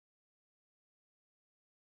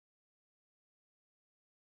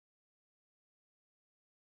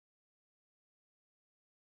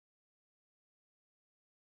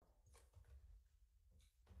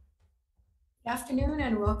Good afternoon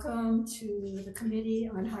and welcome to the Committee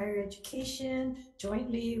on Higher Education,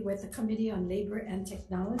 jointly with the Committee on Labor and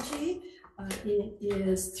Technology. It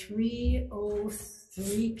is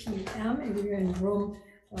 3:03 p.m. and we're in room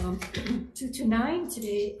 229.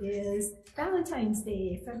 Today is Valentine's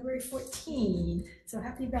Day, February 14. So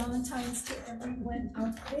happy Valentine's to everyone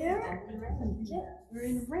out there. Yeah, we're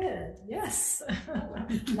in red. Yes,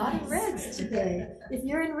 a lot of reds today. If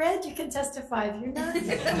you're in red, you can testify. If you're not,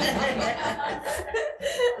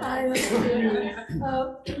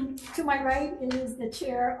 to my right is the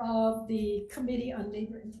chair of the Committee on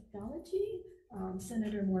Labor and Technology,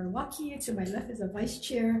 Senator Moriwaki. To my left is a vice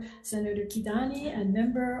chair, Senator Kidani, and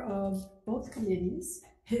member of both committees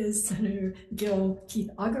is Senator Gil Keith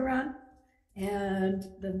Agaran. And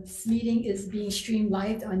this meeting is being streamed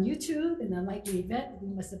live on YouTube. In an unlikely event, we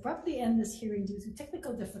must abruptly end this hearing due to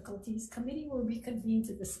technical difficulties. Committee will reconvene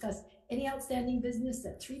to discuss any outstanding business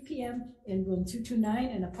at 3 p.m. in room 229,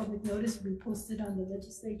 and a public notice will be posted on the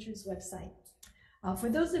legislature's website. For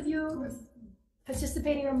those of you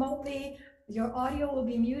participating remotely, your audio will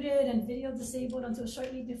be muted and video disabled until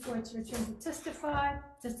shortly before it's your turn to testify.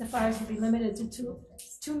 Testifiers will be limited to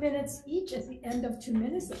two minutes each. At the end of 2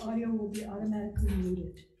 minutes, the audio will be automatically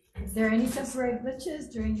muted. If there are any temporary glitches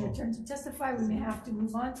during your turn to testify, we may have to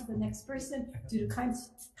move on to the next person due to time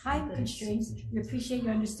constraints. We appreciate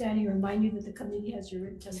your understanding and remind you that the committee has your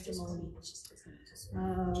written testimony.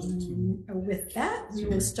 With that, we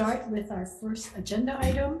will start with our first agenda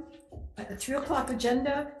item, a 3 o'clock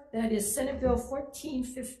agenda. That is Senate Bill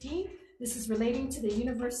 1415. This is relating to the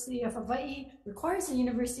University of Hawaii, requires the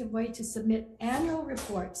University of Hawaii to submit annual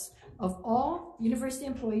reports of all university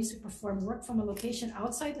employees who perform work from a location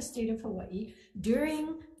outside the state of Hawaii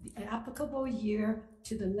during the applicable year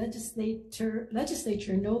to the legislature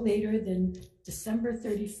no later than December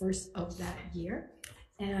 31st of that year.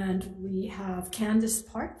 And we have Candace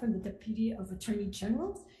Park from the Deputy of Attorney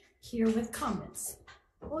General here with comments.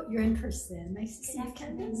 Oh, you're in person. Nice to see you,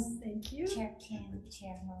 Candace. Thank you. Chair Kim,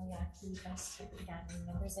 Chair Moriwaki, Vice Chair Kidani,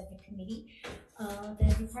 members of the committee. The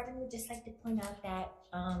department would just like to point out that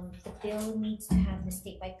the bill needs to have the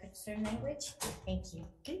statewide concern language. Thank you.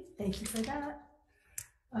 Okay, thank you for that.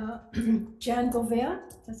 Jan Govea,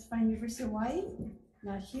 testifying University of Hawaii,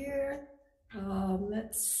 not here.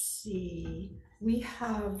 Let's see. We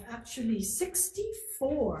have actually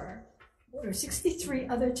 63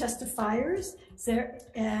 other testifiers there,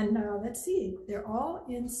 and let's see, they're all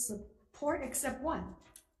in support except one.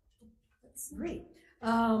 That's great.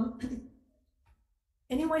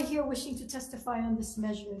 Anyone here wishing to testify on this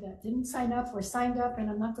measure that didn't sign up or signed up? And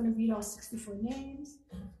I'm not going to read all 64 names.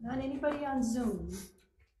 Not anybody on Zoom.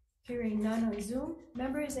 Hearing none on Zoom.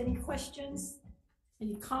 Members, any questions?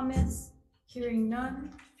 Any comments? Hearing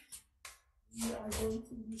none. We are going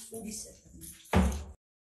to reset.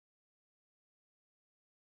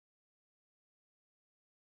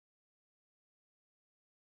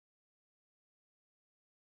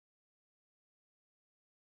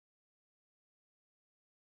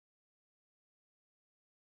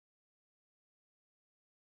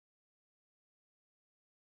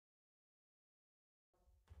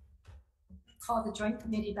 Call the Joint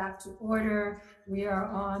Committee back to order. We are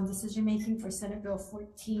on decision making for Senate Bill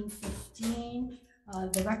 1415.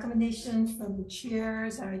 The recommendations from the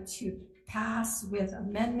chairs are to pass with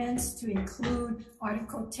amendments to include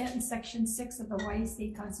Article 10, Section 6 of the Hawaii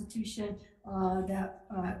State Constitution that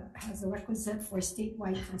has a requisite for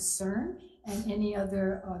statewide concern, and any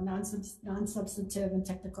other non-substantive and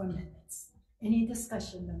technical amendments. Any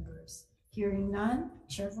discussion, members? Hearing none,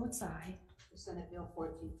 chair votes aye. Senate Bill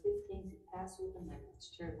 1415 to pass with amendments.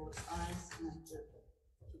 Chair votes aye. Senator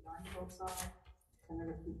Kidani votes aye.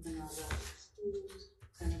 Senator Fukunaga excused.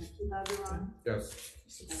 Senator Kidani. Yes.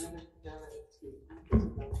 Senator Kidani excused.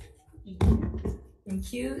 Thank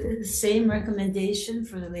you. The same recommendation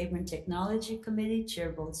for the Labor and Technology Committee.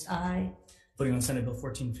 Chair votes aye. Voting on Senate Bill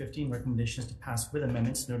 1415, recommendation is to pass with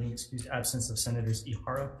amendments noting excused absence of Senators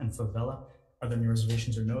Ihara and Favela. Are there any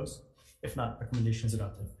reservations or noes? If not, recommendation is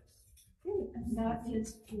adopted. Okay, and that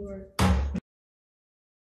is for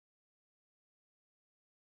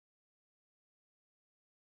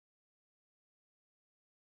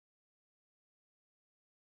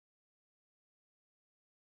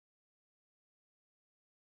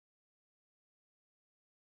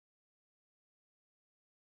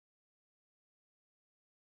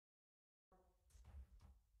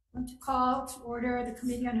I want to call to order the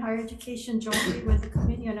Committee on Higher Education jointly with the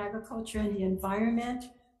Committee on Agriculture and the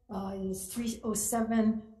Environment. It is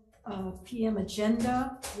 3:07 p.m.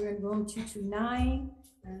 agenda. We're in room 229,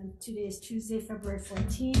 and today is Tuesday, February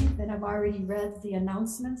 14th, and I've already read the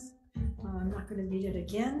announcements. I'm not going to read it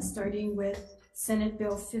again, starting with Senate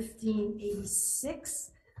Bill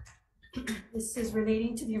 1586. This is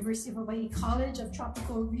relating to the University of Hawaii College of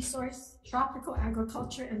Tropical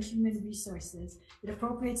Agriculture and Human Resources. It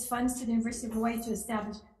appropriates funds to the University of Hawaii to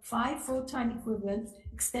establish 5 full-time equivalent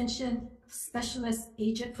extension specialist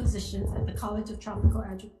agent positions at the College of Tropical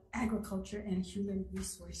Agriculture and Human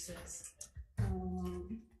Resources.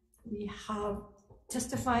 We have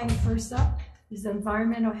testifying first up is the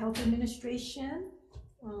Environmental Health Administration,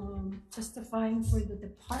 testifying for the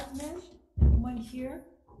department. Anyone here?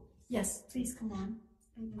 Yes, please come on.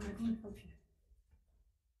 I'm going to help you.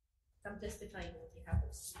 I'm testifying on behalf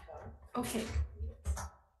of CCAR. Okay.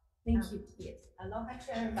 Thank you. Yes. Aloha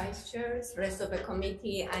Chair, Vice Chairs, rest of the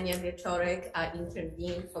committee, Anya Wieczorek,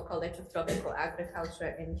 intervened for College of Tropical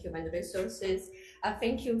Agriculture and Human Resources.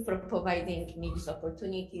 Thank you for providing me this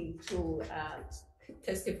opportunity to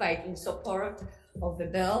testify in support of the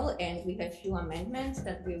bill, and we have few amendments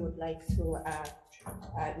that we would like to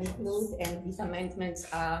include, and these amendments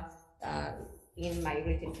are in my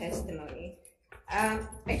written testimony. I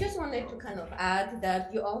just wanted to kind of add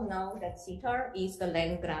that you all know that CITAR is the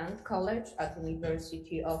land grant college at the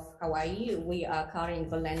University of Hawaii. We are carrying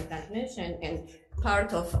the land grant mission, and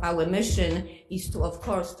part of our mission is to, of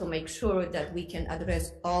course, to make sure that we can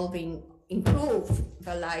address improve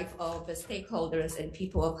the life of the stakeholders and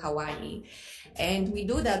people of Hawaii. And we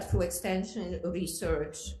do that through extension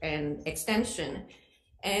research and extension.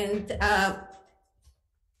 And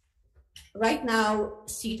right now,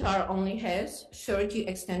 CITAR only has 30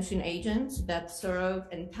 extension agents that serve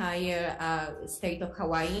entire state of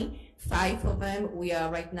Hawaii. 5 of them we are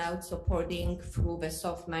right now supporting through the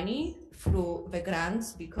soft money, through the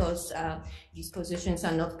grants, because these positions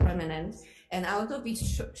are not permanent. And out of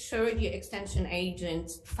these 30 extension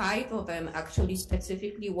agents, 5 of them actually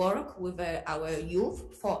specifically work with our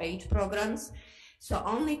youth 4-H programs. So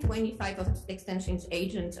only 25 of extension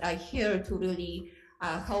agents are here to really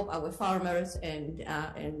help our farmers and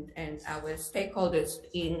our stakeholders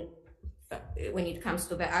when it comes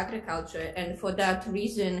to the agriculture. And for that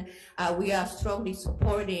reason, we are strongly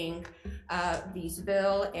supporting this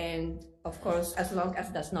bill, and of course, as long as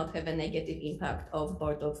it does not have a negative impact of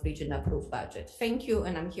Board of Regents approved budget. Thank you,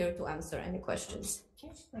 and I'm here to answer any questions.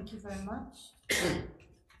 Okay, thank you very much.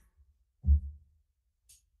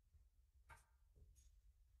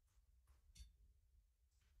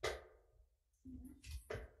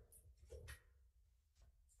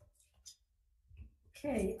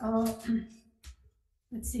 Okay,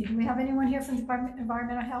 let's see, do we have anyone here from the Department of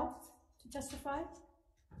Environmental Health to testify?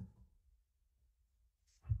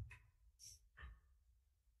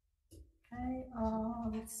 Okay,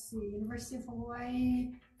 let's see, University of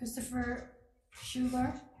Hawaii, Christopher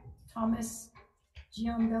Schuler, Thomas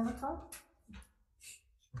Giambelico.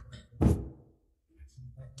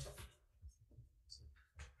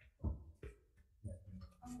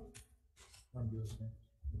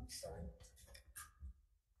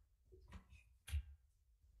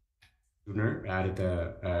 At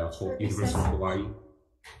the University of Hawaii.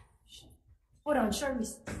 Hold on, Shirley.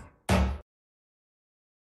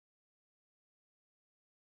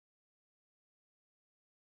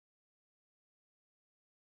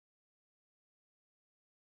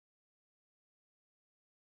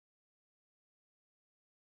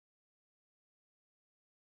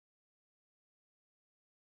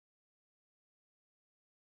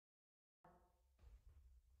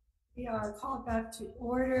 We are called back to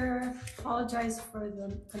order. Apologize for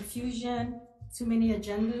the confusion. Too many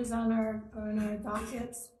agendas on our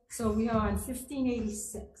dockets. So we are on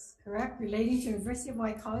 1586, correct? Relating to University of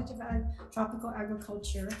Hawaii College of Tropical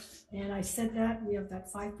Agriculture. And I said that we have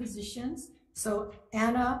got 5 positions. So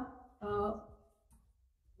Anna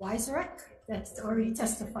Weiserek, that's already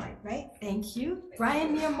testified, right? Thank you.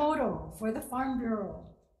 Brian Miyamoto for the Farm Bureau.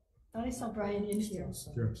 Thought I saw Brian in here.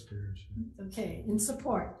 They're upstairs. Okay, in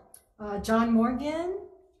support. John Morgan,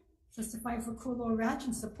 testifying for Kulo Ranch,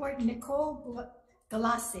 in support. Nicole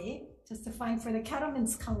Galassi, testifying for the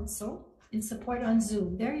Cattlemen's Council, in support on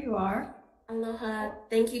Zoom. There you are. Aloha.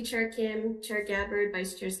 Thank you, Chair Kim, Chair Gabbard,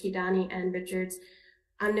 Vice Chairs Kidani and Richards.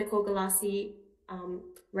 I'm Nicole Galassi,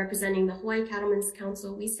 representing the Hawaii Cattlemen's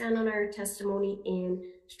Council. We stand on our testimony in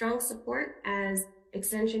strong support, as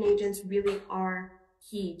extension agents really are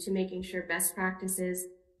key to making sure best practices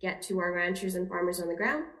get to our ranchers and farmers on the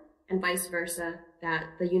ground, and vice versa, that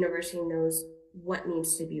the university knows what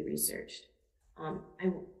needs to be researched.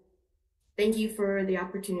 I thank you for the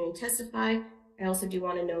opportunity to testify. I also do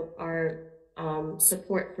want to note our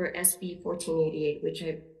support for SB 1488, which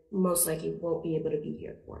I most likely won't be able to be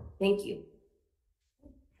here for. Thank you.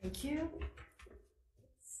 Thank you.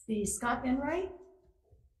 the Scott Enright.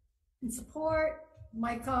 In support,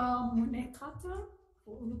 Michael Munekata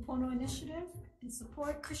for Ulupono Initiative. In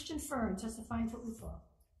support, Christian Fern testifying for UFA.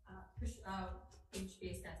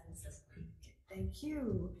 HBA staff and assessment. Thank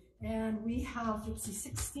you. And we have, let's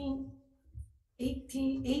see,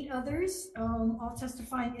 8 others, all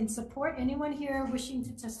testifying in support. Anyone here wishing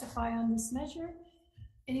to testify on this measure?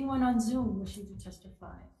 Anyone on Zoom wishing to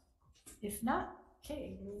testify? If not,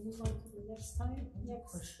 okay, we'll move on to the next time.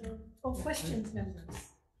 Questions, members.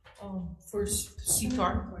 First,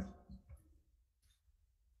 CTAR.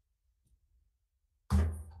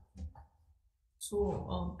 So,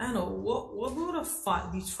 Anna, what will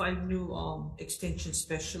these 5 new extension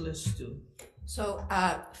specialists do? So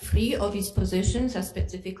 3 of these positions are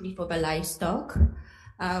specifically for the livestock.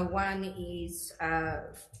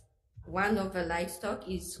 One of the livestock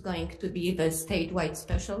is going to be the statewide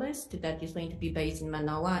specialist that is going to be based in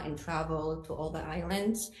Manoa and travel to all the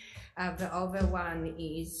islands. The other one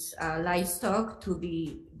is livestock to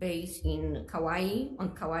be based in Kauai, on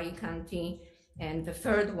Kauai County. And the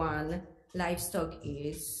third one, livestock,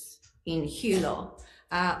 is in Hilo.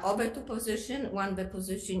 Other 2 positions, the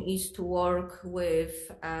position is to work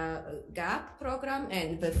with GAP program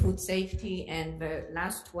and the food safety, and the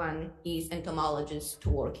last one is entomologist to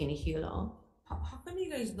work in Hilo. How come you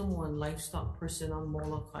guys don't want livestock person on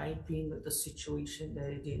Molokai, being the situation that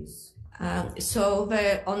it is? So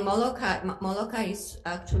on Molokai is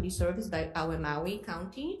actually serviced by our Maui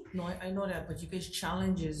County. No, I know that, but you guys'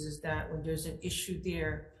 challenges is that when there's an issue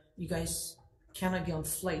there, you guys cannot get on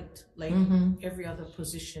flight like every other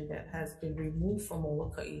position that has been removed from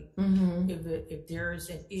Molokai. If there is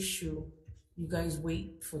an issue, you guys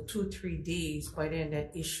wait for 2 or 3 days. By then,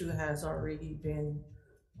 that issue has already been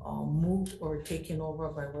moved or taken over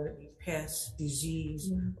by whether it be pest,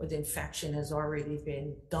 disease, or the infection has already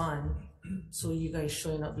been done. So you guys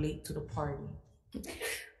showing up late to the party.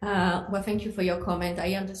 Well, thank you for your comment.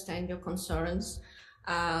 I understand your concerns.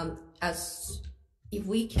 If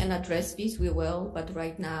we can address this, we will, but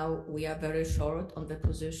right now we are very short on the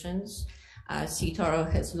positions. CTAR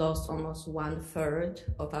has lost almost 1/3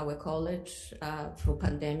 of our college through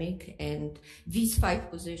pandemic, and these 5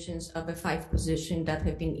 positions are the 5 positions that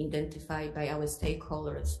have been identified by our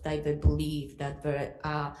stakeholders that they believe that they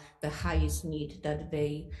are the highest need that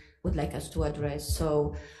they would like us to address.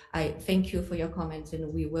 So I thank you for your comments,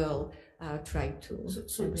 and we will try to.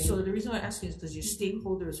 So the reason I ask is because your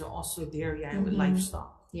stakeholders are also there, with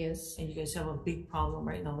livestock. Yes. And you guys have a big problem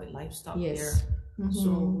right now with livestock Yes. there.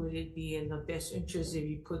 So would it be in the best interest if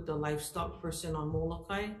you put the livestock person on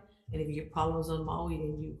Molokai, and if you get problems on Maui,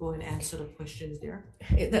 then you go and answer the questions there?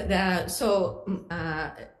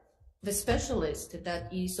 The specialist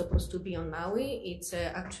that is supposed to be on Maui, it's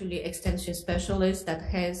actually extension specialist that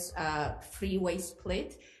has a 3-way split.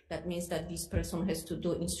 That means that this person has to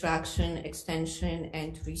do instruction, extension,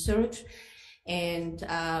 and research. And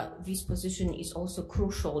this position is also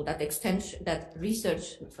crucial. The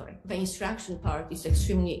instruction part is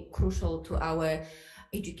extremely crucial to our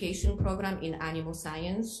education program in animal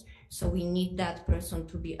science. So we need that person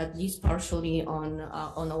to be at least partially on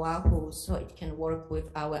Oahu, so it can work with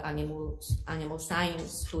our animal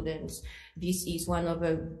science students. This is one of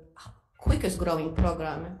the quickest growing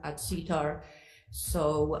program at CTAR.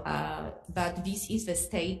 So, but this is the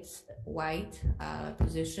statewide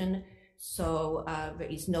position. So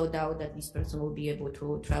there is no doubt that this person will be able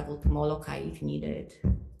to travel to Molokai if needed.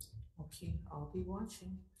 Okay, I'll be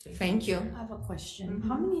watching. Thank you. I have a question.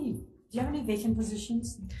 Do you have any vacant positions?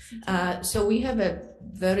 So we have a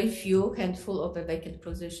very few handful of vacant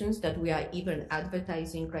positions that we are even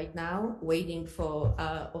advertising right now, waiting for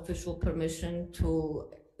official permission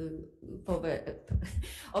for the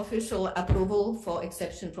official approval for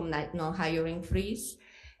exception from no hiring freeze.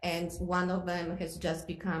 And one of them has just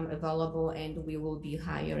become available, and we will be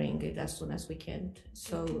hiring it as soon as we can.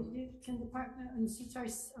 So can department and CTAR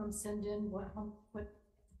send in what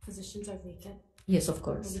positions are vacant? Yes, of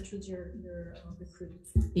course. Which was your recruiting?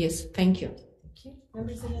 Yes, thank you. Okay,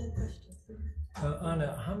 members, any other questions? Anna,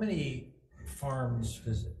 how many farms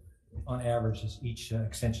on average does each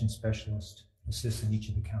extension specialist assist in each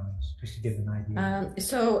of the counties, just to get an idea?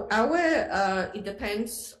 So it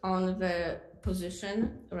depends on the position,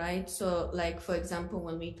 right? So like, for example,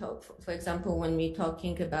 when we're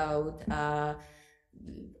talking about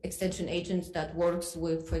extension agents that works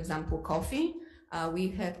with, for example, coffee, we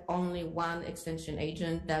have only one extension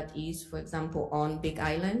agent that is, for example, on Big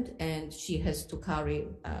Island, and she has to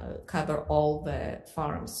cover all the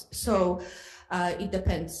farms. So it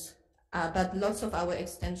depends. But lots of our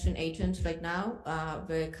extension agents right now,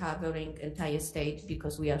 we're covering entire state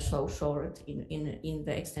because we are so short in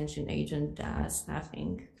the extension agent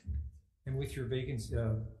staffing. And with your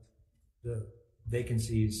the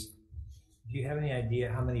vacancies, do you have any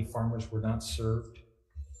idea how many farmers were not served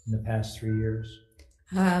in the past 3 years?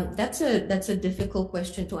 That's a difficult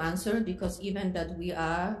question to answer because even that we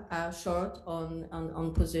are short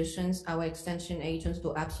on positions, our extension agents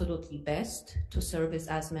do absolutely best to service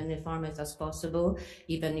as many farmers as possible,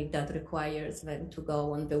 even if that requires them to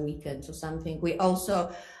go on the weekends or something. We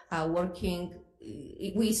also are working.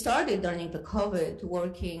 We started during the COVID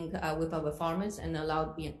working with our farmers and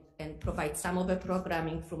allowed and provide some of the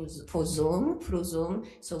programming through Zoom,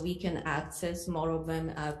 so we can access more of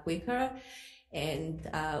them quicker. And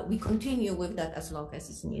we continue with that as long as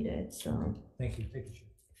it's needed. So thank you. Thank you.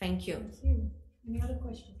 Thank you. Any other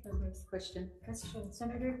questions? Question.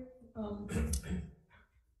 Senator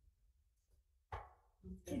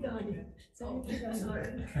Kidani.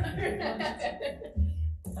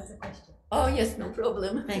 That's a question. Oh yes, no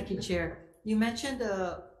problem. Thank you, Chair. You mentioned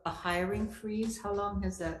a hiring freeze. How long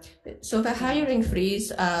has that? So the hiring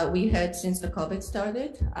freeze we had since the COVID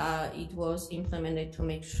started. It was implemented to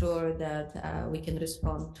make sure that we can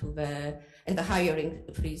respond to and the hiring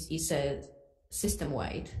freeze is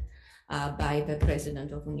system-wide by the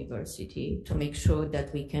president of university to make sure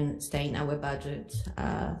that we can stay in our budget,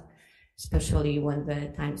 especially when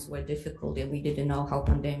the times were difficult and we didn't know how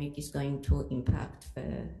pandemic is going to impact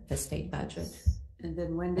the state budget. And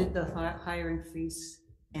then when did the hiring freeze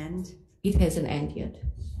end? It hasn't ended yet.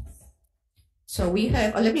 So we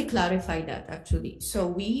have, let me clarify that actually. So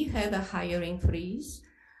we have a hiring freeze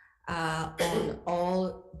on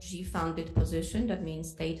all G-funded positions, that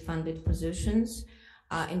means state-funded positions,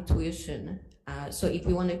 and tuition. So if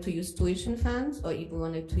we wanted to use tuition funds or if we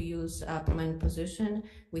wanted to use a permanent position,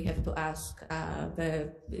 we have to ask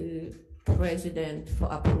the president for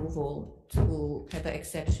approval to have an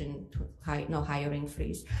exception to no hiring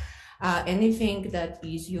freeze. Anything that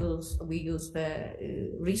is used, we use the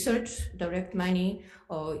research direct money,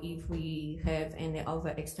 or if we have any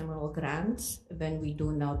other external grants, then we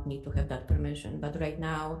do not need to have that permission. But right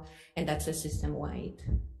now, and that's a system-wide.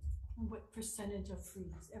 What percentage of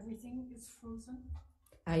freeze? Everything is frozen?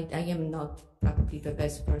 I am not probably the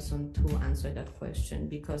best person to answer that question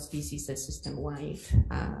because this is a system-wide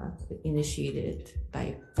initiated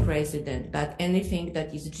by president, but anything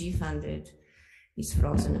that is G-funded is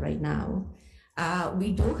frozen right now.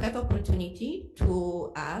 We do have opportunity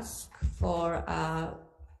to ask for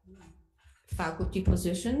faculty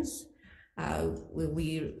positions.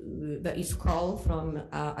 There is call from,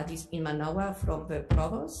 at least in Manoa, from the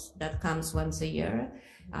provost that comes once a year.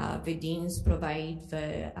 The deans provide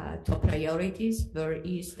the top priorities. There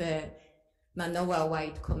is the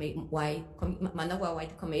Manoa-wide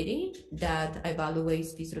committee that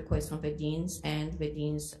evaluates these requests from the deans, and the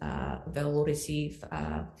deans will receive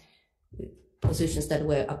positions that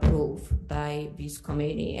were approved by this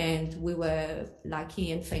committee. And we were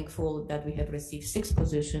lucky and thankful that we have received 6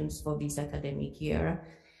 positions for this academic year.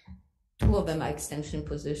 2 of them are extension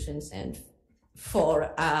positions and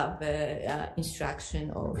 4 are the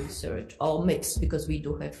instruction or research, or mixed because we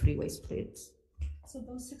do have freeway splits. So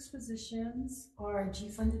those 6 positions are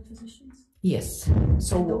G-funded positions? Yes.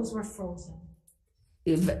 So and those were frozen?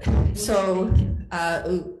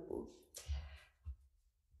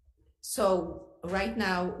 So right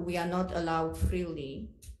now we are not allowed freely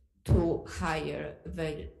to hire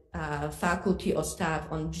the faculty or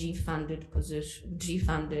staff on G-funded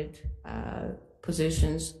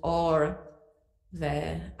positions or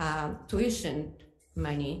the tuition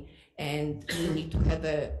money, and we need to have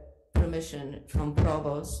a permission from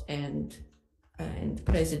provost and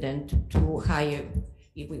president to hire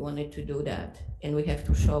if we wanted to do that, and we have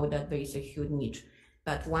to show that there is a huge need.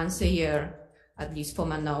 But once a year, at least for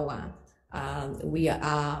Manoa, we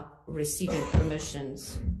are receiving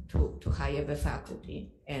permissions to hire the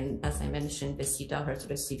faculty. And as I mentioned, the CETA has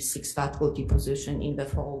received 6 faculty positions in the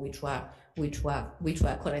fall, which we're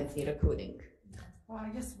currently recruiting. Well, I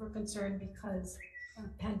guess we're concerned because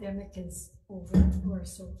pandemic is over, or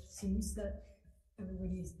so it seems that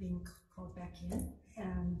everybody is being called back in,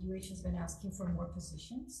 and UH has been asking for more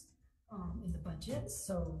positions in the budget.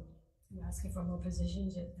 So we're asking for more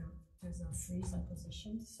positions, yet there's a freeze on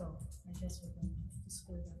positions. So I guess we're going to have to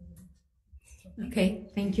square that away. So, okay,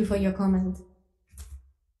 thank you for your comment.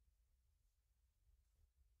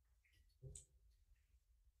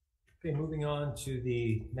 Okay, moving on to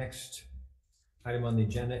the next item on the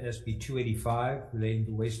agenda, SB 285, relating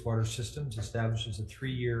to wastewater systems, establishes a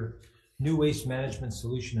 3-year New Waste Management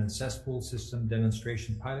Solution and Cesspool System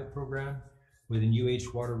Demonstration Pilot Program within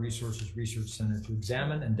UH Water Resources Research Center to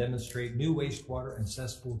examine and demonstrate new wastewater and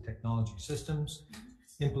cesspool technology systems,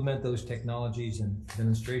 implement those technologies and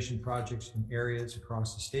demonstration projects in areas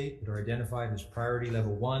across the state that are identified as priority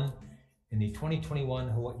level 1 in the 2021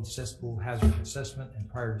 Hawaii Cesspool Hazard Assessment and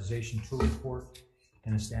Prioritization Tool Report,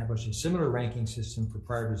 and establish a similar ranking system for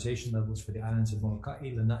prioritization levels for the islands of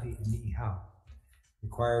Moloka'i, Lanai, and Ni'ihau.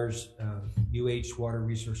 Requires UH Water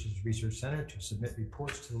Resources Research Center to submit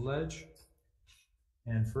reports to the ledge.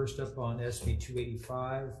 And first up on SB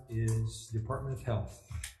 285 is Department of Health.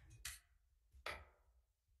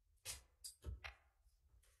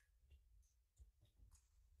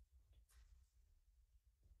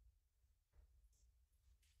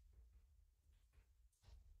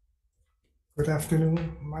 Good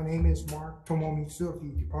afternoon. My name is Mark Tomomitsu of the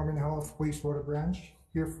Department of Health Wastewater Branch,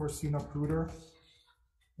 here for CNUP Ruder.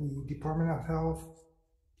 The Department of Health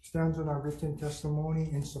stands on our written testimony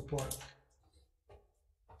in support.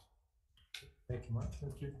 Thank you, Mark.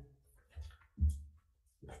 Thank you.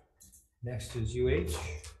 Next is UH.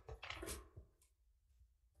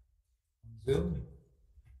 Zoom.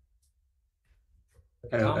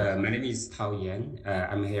 Hello, my name is HRE-AEN.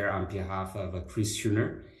 I'm here on behalf of Chris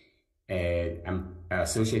Schooner, and I'm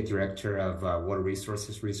Associate Director of Water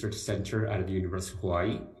Resources Research Center at the University of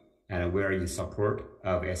Hawaii, and we're in support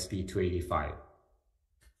of SB 285.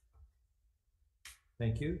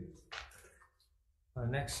 Thank you.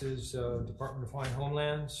 Next is Department of Hawaiian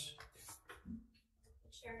Homelands.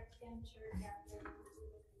 Chair Kim, Chair Gavin,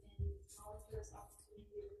 and all of this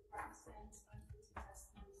opportunity to process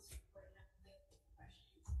testimonies for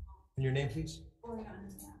questions. And your name, please?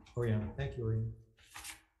 Oriana. Thank you, Oriana.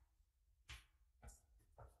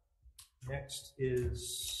 Next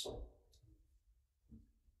is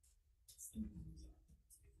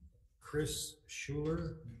Chris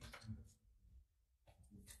Schuler.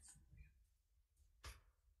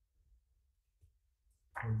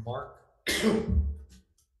 And Mark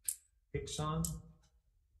Hickson.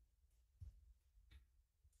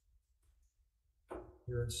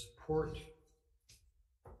 Here in support.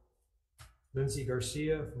 Lindsay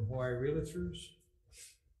Garcia from Hawai'i Realtors.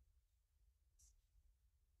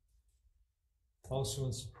 Also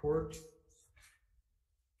in support.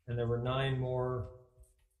 And there were 9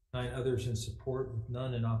 others in support, with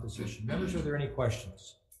none in opposition. Members, are there any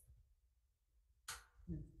questions?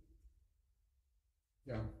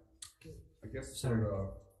 Yeah, I guess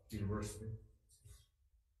for the university,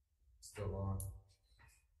 still on.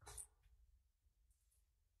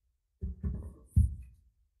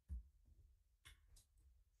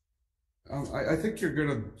 I think you're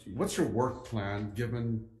gonna, what's your work plan,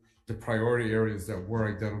 given the priority areas that were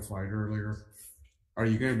identified earlier? Are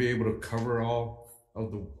you gonna be able to cover all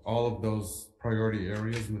of those priority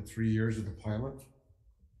areas in the 3 years of the pilot?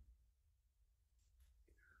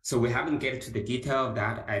 So we haven't get to the detail of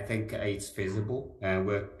that. I think it's feasible.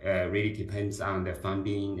 Really depends on the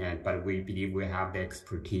funding, but we believe we have the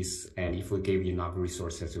expertise, and if we give enough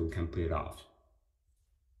resources, we can pull it off.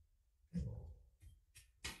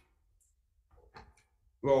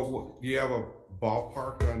 Well, do you have a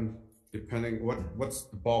ballpark on, depending, what's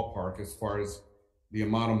the ballpark as far as the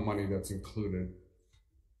amount of money that's included?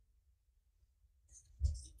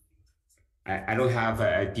 I don't have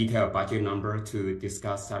a detailed budget number to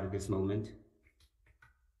discuss at this moment.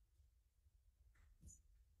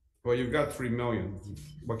 Well, you've got $3 million.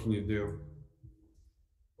 What can you do?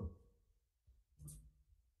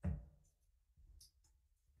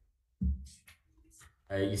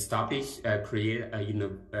 Create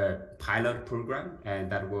a pilot program,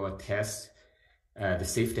 and that will test the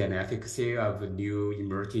safety and efficacy of new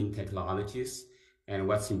emerging technologies. And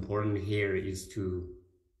what's important here is to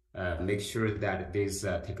make sure that this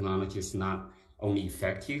technology is not only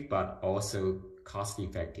effective, but also cost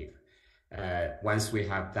effective. Once we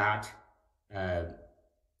have that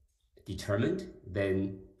determined,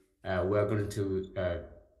 then we're going to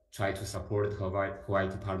try to support the Hawaii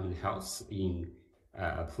Department of Health in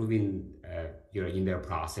approving, in their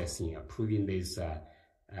processing, approving these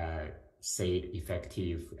safe,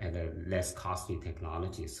 effective, and less costly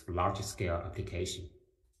technologies for large scale application.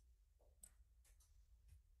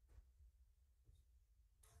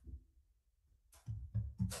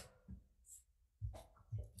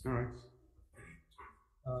 All right.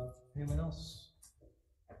 Anyone else?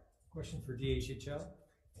 Question for DHHL?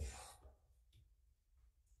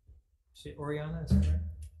 Say Oriana, is that right?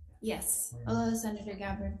 Yes. Aloha, Senator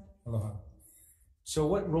Gabbard. Aloha. So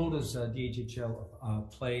what role does DHHL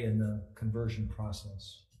play in the conversion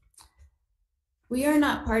process? We are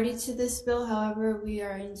not party to this bill. However, we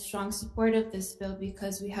are in strong support of this bill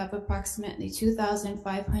because we have approximately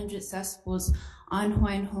 2,500 cesspools on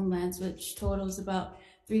Hawaiian homelands, which totals about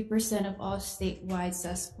 3% of all statewide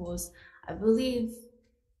cesspools. I believe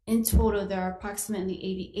in total there are approximately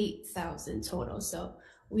 88,000 total. So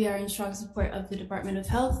we are in strong support of the Department of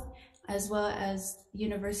Health as well as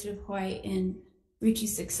University of Hawaii in reaching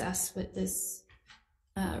success with this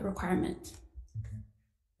requirement. Okay.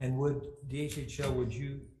 And would DHHL, would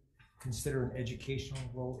you consider an educational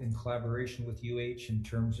role in collaboration with UH in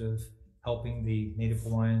terms of helping the Native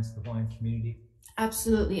Hawaiians, the Hawaiian community?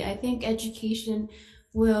 Absolutely. I think education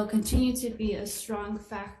will continue to be a strong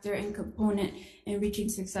factor and component in reaching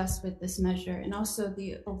success with this measure and also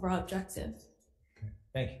the overall objective. Okay.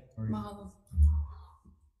 Thank you. Mahalo.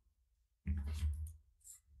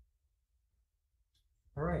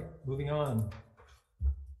 All right, moving on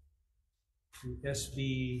to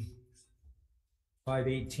SB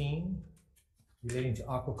 518 relating to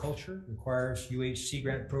aquaculture, requires UH Sea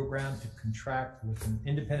Grant program to contract with an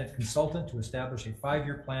independent consultant to establish a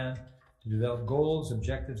 5-year plan to develop goals,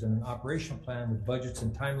 objectives, and an operational plan with budgets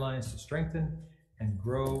and timelines to strengthen and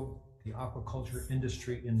grow the aquaculture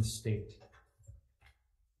industry in the state.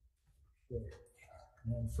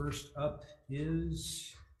 And first up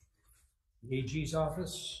is the AG's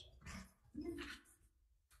office.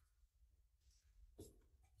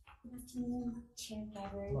 Good afternoon, Chair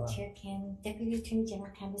Gabbard, Chair Kim, Deputy Attorney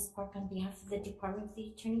General Candace Park on behalf of the Department of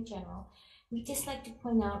the Attorney General. We'd just like to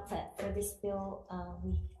point out that for this bill,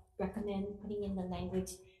 we recommend putting in the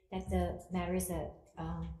language that the matter is a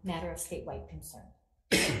matter of statewide concern.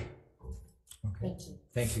 Okay. Thank you.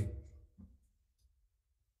 Thank you.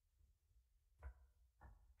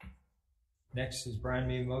 Next is Brian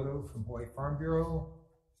Miyamoto from Hawaii Farm Bureau.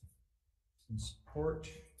 Some support.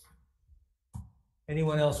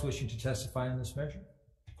 Anyone else wishing to testify on this measure?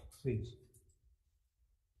 Please.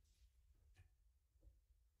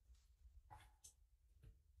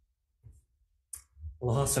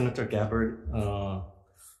 Aloha, Senator Gabbard,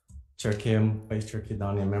 Chair Kim, Vice Chair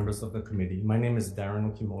Kidani, and members of the committee. My name is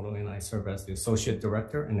Darren Okimoto, and I serve as the Associate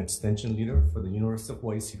Director and Extension Leader for the University of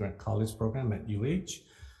Hawaii Sea Grant College Program at UH.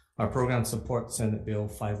 Our program supports Senate Bill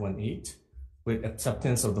 518 with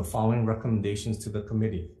acceptance of the following recommendations to the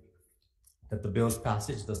committee: that the bill's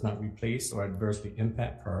passage does not replace or adversely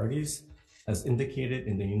impact priorities as indicated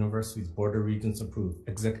in the university's Board of Regents approved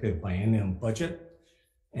executive biennium budget.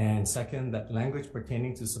 And second, that language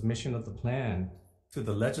pertaining to submission of the plan to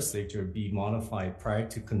the legislature be modified prior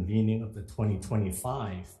to convening of the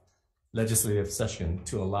 2025 legislative session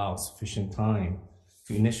to allow sufficient time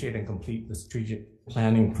to initiate and complete the strategic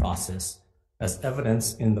planning process as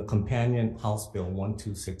evidenced in the companion House Bill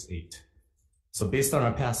 1268. So based on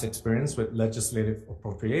our past experience with legislative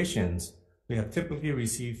appropriations, we have typically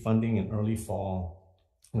received funding in early fall,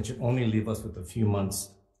 which would only leave us with a few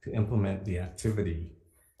months to implement the activity.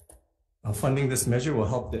 Funding this measure will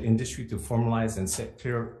help the industry to formalize and set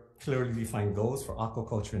clearly defined goals for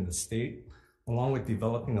aquaculture in the state, along with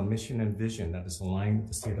developing a mission and vision that is aligned with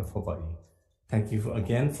the state of Hawaii. Thank you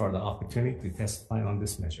again for the opportunity to testify on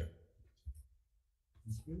this measure.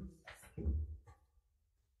 Thank you.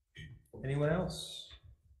 Anyone else?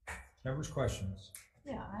 Members' questions?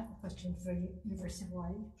 Yeah, I have a question for you, University of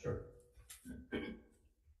Hawaii. Sure.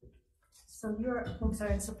 So your folks are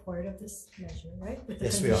in support of this measure, right? With the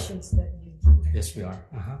Yes, conditions we are. that you. Yes, we are.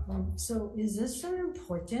 So is this an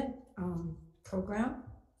important program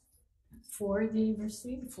for the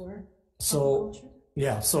university, for agriculture?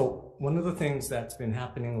 Yeah, so one of the things that's been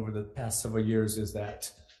happening over the past several years is that,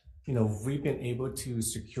 we've been able to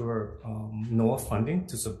secure NOAA funding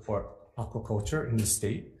to support aquaculture in the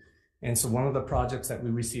state. And so one of the projects that we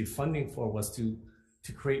received funding for was to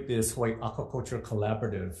create this Hawaii Aquaculture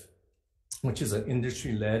Collaborative, which is an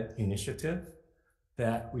industry-led initiative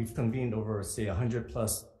that we've convened over, say,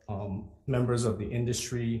 100+ members of the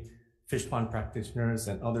industry, fish pond practitioners,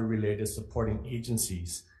 and other related supporting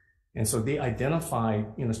agencies. And so they identified,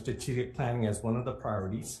 strategic planning as one of the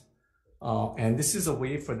priorities. And this is a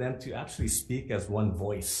way for them to actually speak as one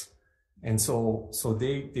voice. And so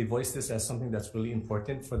they voiced this as something that's really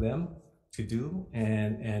important for them to do.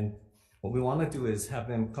 And what we want to do is have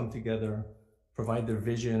them come together, provide their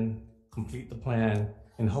vision, complete the plan,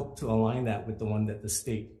 and hope to align that with the one that the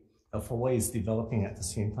state of Hawaii is developing at the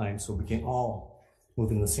same time, so we can all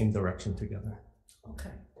move in the same direction together.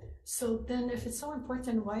 Okay. So then if it's so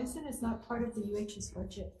important, why isn't it not part of the UH's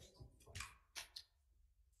budget?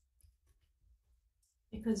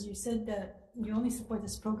 Because you said that you only support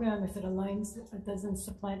this program if it aligns, it doesn't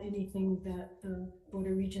supplant anything that the Board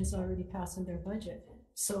of Regents already passed in their budget.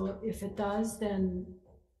 So if it does, then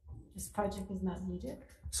this project is not needed?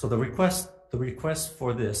 So the request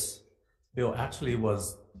for this bill actually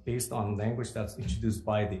was based on language that's introduced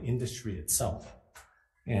by the industry itself.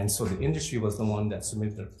 And so the industry was the one that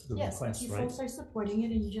submitted the request, you right? folks are supporting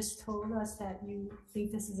it, and you just told us that you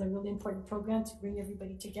think this is a really important program to bring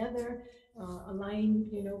everybody together, align,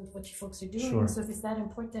 with what you folks are doing. Sure. So if it's that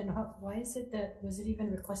important, why is it was it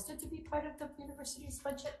even requested to be part of the university's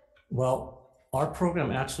budget? Well, our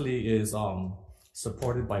program actually is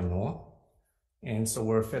supported by NOAA. And so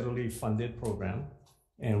we're a federally funded program,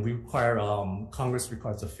 and we require, Congress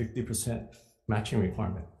requires a 50% matching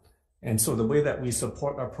requirement. And so the way that we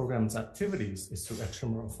support our program's activities is through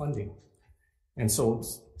extramural funding. And so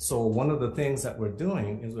one of the things that we're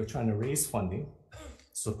doing is we're trying to raise funding,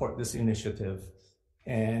 support this initiative.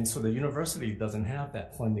 And so the university doesn't have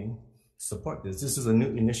that funding to support this. This is a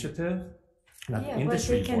new initiative, not the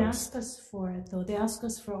industry but they can voice. ask us for it, though. They ask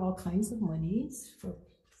us for all kinds of monies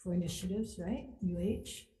for initiatives, right?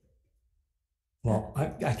 UH. Well,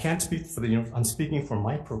 I can't speak for the, I'm speaking for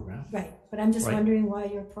my program. Right, but I'm just Right. wondering why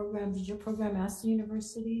did your program ask the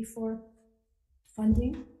university for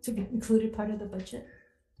funding to be included part of the budget?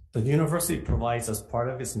 The university provides, as part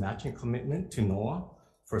of its matching commitment to NOAA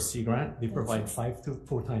for Sea Grant, they provide 5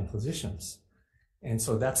 full-time positions. And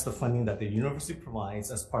so that's the funding that the university provides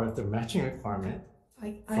as part of their matching requirement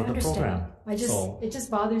I for the understand. program. It just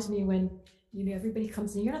bothers me when everybody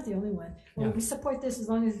comes in. You're not the only one. Well, Yeah. we support this as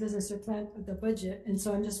long as it doesn't supplant the budget. And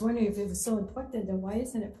so I'm just wondering, if it was so important, then why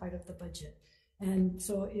isn't it part of the budget? And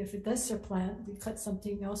so if it does supplant, we cut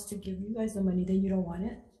something else to give you guys the money, then you don't want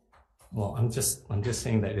it? Well, I'm just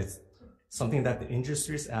saying that it's something that the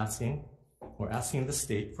industry is asking. We're asking the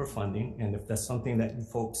state for funding, and if that's something that you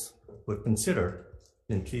folks would consider,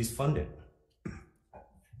 then please fund it.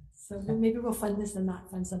 So maybe we'll fund this and not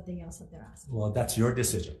fund something else that they're asking. Well, that's your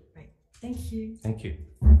decision. Right. Thank you. Thank you.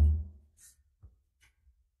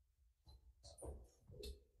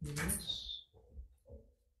 Yes.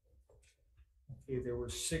 Okay, there were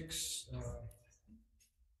 6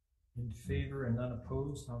 in favor and none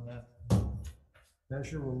opposed on that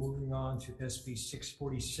measure. We're moving on to SB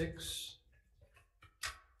 646.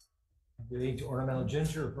 Relating to ornamental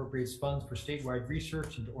ginger, appropriates funds for statewide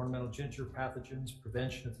research into ornamental ginger pathogens,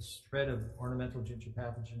 prevention of the spread of ornamental ginger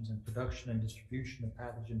pathogens, and production and distribution of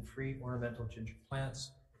pathogen-free ornamental ginger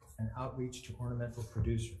plants, and outreach to ornamental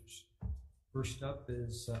producers. First up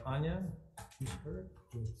is Anya Huisberg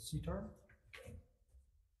with CTAR.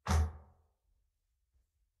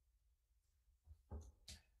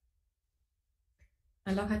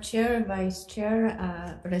 Aloha Chair, Vice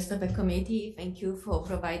Chair, rest of the committee, thank you for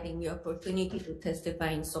providing the opportunity to testify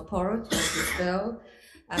in support of this bill.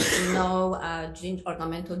 As you know,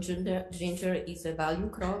 ornamental ginger is a value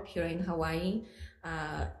crop here in Hawaii.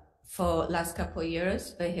 For last couple of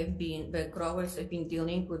years, the growers have been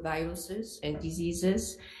dealing with viruses and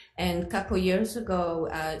diseases. And a couple of years ago,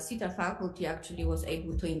 CETA faculty actually was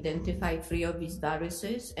able to identify 3 of these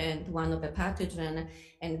viruses and 1 of the pathogen.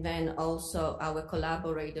 And then also our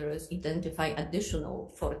collaborators identify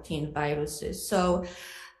additional 14 viruses. So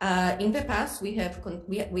in the past, we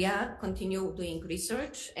are continue doing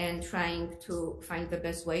research and trying to find the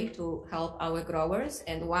best way to help our growers.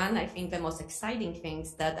 And one, I think the most exciting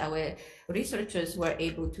things that our researchers were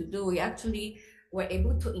able to do, we actually were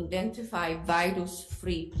able to identify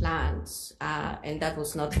virus-free plants. And that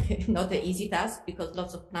was not the easy task because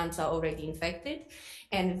lots of plants are already infected.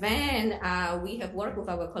 And then we have worked with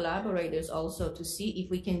our collaborators also to see if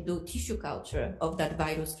we can do tissue culture of that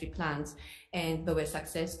virus-free plants, and they were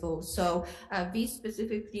successful. So this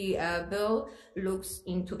specifically bill looks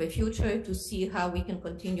into the future to see how we can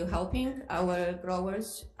continue helping our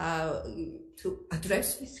growers to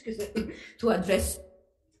address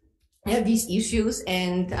these issues.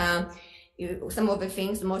 And some of the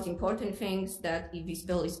things, the most important things that if this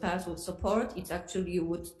bill is passed would support, it actually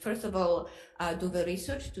would, first of all, do the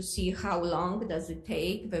research to see how long does it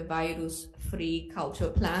take the virus-free culture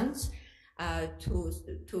plants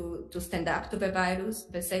to stand up to the virus.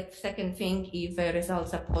 The second thing, if the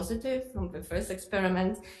results are positive from the first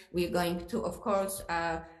experiment, we're going to, of course,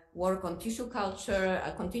 work on tissue culture,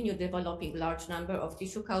 continue developing large number of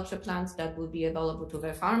tissue culture plants that will be available to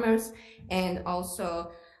the farmers, and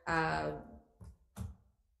also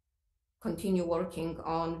continue working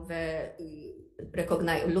on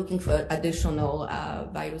looking for additional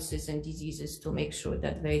viruses and diseases to make sure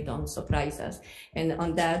that they don't surprise us. And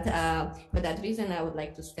on that, for that reason, I would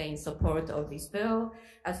like to stay in support of this bill,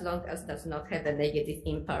 as long as it does not have a negative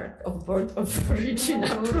impact of Board of Origin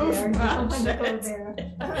approval.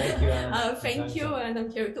 Thank you, Anna. Thank you, and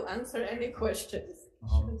I'm here to answer any questions.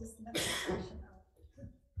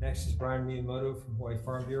 Next is Brian Miyamoto from Hawaii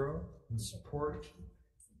Farm Bureau. In support,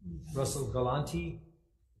 Russell Galanti.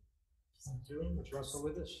 Is Russell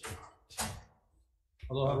with us?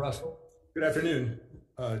 Aloha, Russell. Good afternoon,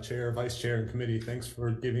 Chair, Vice Chair, and Committee. Thanks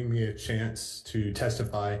for giving me a chance to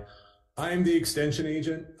testify. I am the extension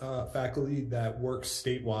agent faculty that works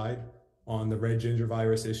statewide on the red ginger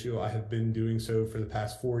virus issue. I have been doing so for the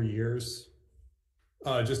past 4 years.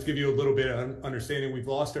 Just to give you a little bit of understanding, we've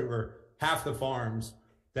lost over half the farms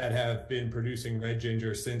that have been producing red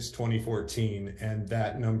ginger since 2014, and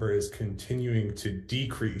that number is continuing to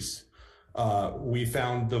decrease. We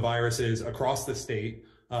found the viruses across the state.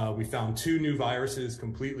 We found 2 new viruses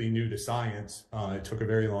completely new to science. It took a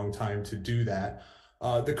very long time to do that.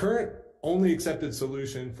 The current only accepted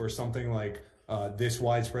solution for something like this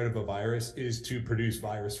widespread of a virus is to produce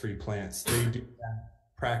virus-free plants. They do that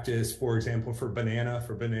practice, for example, for banana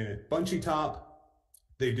bunchy top.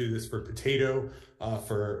 They do this for potato,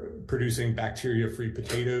 for producing bacteria-free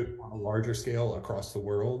potato on a larger scale across the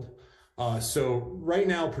world. So right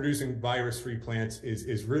now, producing virus-free plants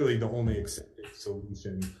is really the only accepted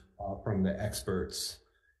solution from the experts.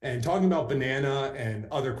 And talking about banana and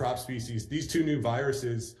other crop species, these 2 new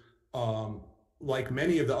viruses, like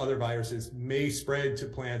many of the other viruses, may spread to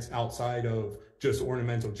plants outside of just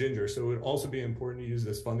ornamental ginger. So it would also be important to use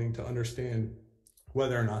this funding to understand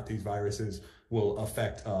whether or not these viruses will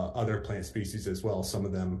affect other plant species as well, some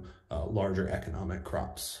of them larger economic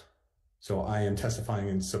crops. So I am testifying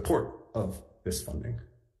in support of this funding.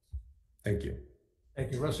 Thank you.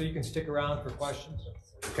 Thank you, Russell. You can stick around for questions.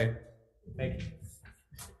 Okay. Thank you.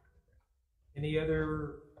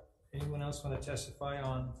 Anyone else want to testify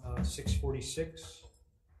on 646?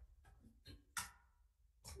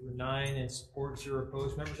 9 in support, 0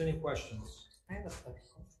 opposed. Members, any questions? I have a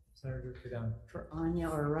question. Senator Kidani. For Anya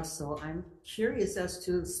or Russell, I'm curious as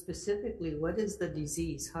to specifically what is the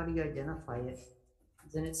disease? How do you identify it?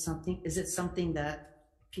 Is it something that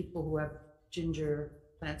people who have ginger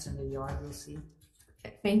plants in their yard will see?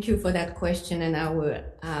 Okay, thank you for that question, and I will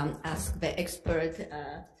ask the expert,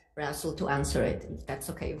 Russell, to answer it, if that's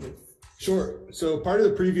okay with. Sure. So part of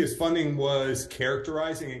the previous funding was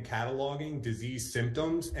characterizing and cataloging disease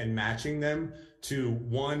symptoms and matching them to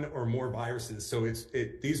 1 or more viruses. So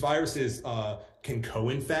these viruses can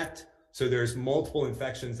co-infect. So there's multiple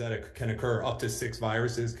infections that can occur. Up to 6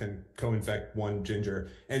 viruses can co-infect 1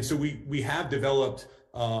 ginger. And so we have developed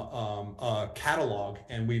a catalog,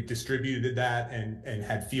 and we've distributed that and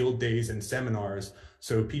had field days and seminars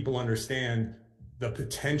so people understand the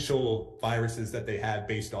potential viruses that they have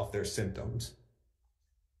based off their symptoms.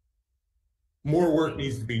 More work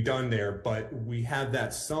needs to be done there, but we have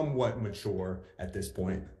that somewhat mature at this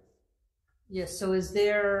point. Yes, so is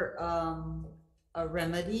there a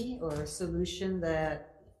remedy or a solution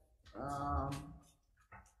that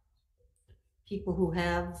people who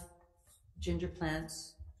have ginger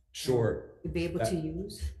plants would be able to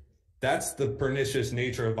use? That's the pernicious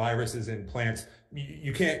nature of viruses in plants.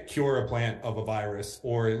 You can't cure a plant of a virus,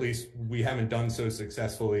 or at least we haven't done so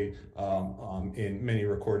successfully in many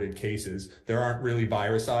recorded cases. There aren't really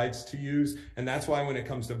viricides to use, and that's why when it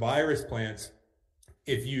comes to virus plants,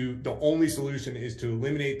 the only solution is to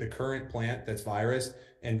eliminate the current plant that's virus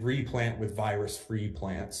and replant with virus-free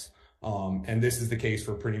plants. And this is the case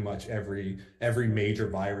for pretty much every major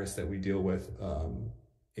virus that we deal with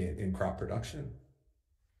in crop production.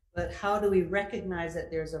 But how do we recognize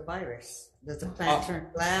that there's a virus? Does the plant turn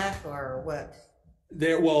black or what?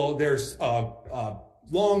 There's a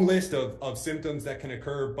long list of symptoms that can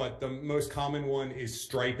occur, but the most common one is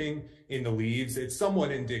striping in the leaves. It's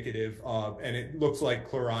somewhat indicative and it looks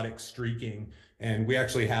like chlorotic streaking. And we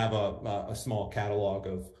actually have a small catalog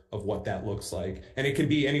of what that looks like. And it can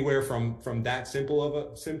be anywhere from that simple of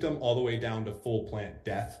a symptom all the way down to full plant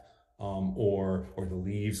death, or the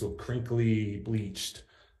leaves look crinkly, bleached.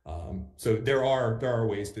 So there are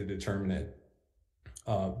ways to determine it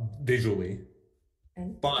visually,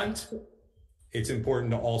 but it's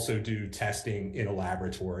important to also do testing in a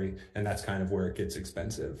laboratory, and that's kind of where it gets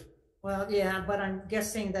expensive. Well, yeah, but I'm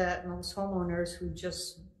guessing that most homeowners who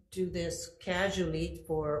just do this casually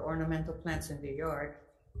for ornamental plants in their yard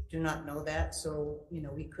do not know that. So,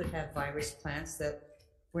 we could have virus plants that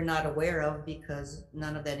we're not aware of because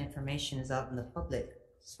none of that information is out in the public.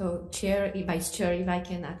 So Vice Chair, if I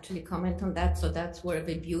can actually comment on that. So that's where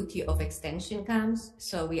the beauty of extension comes.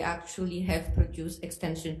 So we actually have produced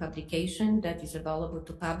extension publication that is available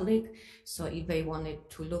to public. So if they wanted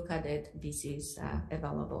to look at it, this is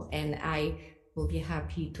available. And I will be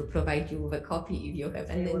happy to provide you with a copy if you have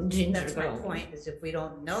any ginger. That's my point, is if we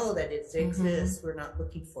don't know that it exists, we're not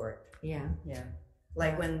looking for it. Yeah. Yeah.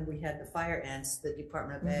 Like when we had the fire ants, the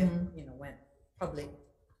Department of Ed, went public.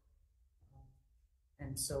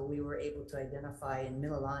 And so we were able to identify in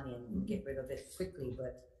Mililani and get rid of it quickly,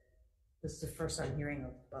 but this is the first I'm hearing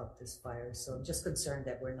about this fire. So I'm just concerned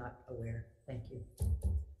that we're not aware. Thank you.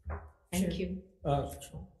 Thank you.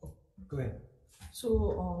 Go ahead.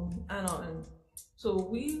 So, Anna, and so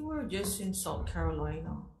we were just in South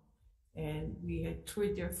Carolina, and we had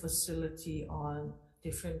toured their facility on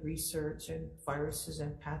different research and viruses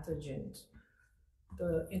and pathogens.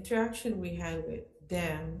 The interaction we had with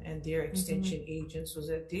them and their extension agents was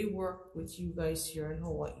that they work with you guys here in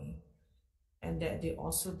Hawaii, and that they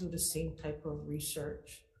also do the same type of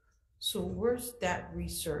research. So where's that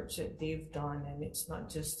research that they've done? And it's not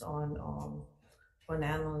just on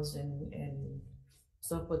bananas and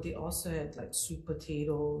stuff, but they also had like sweet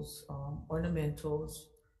potatoes, ornamentals.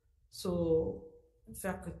 So in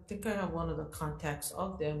fact, I think I have one of the contacts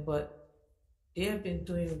of them, but they have been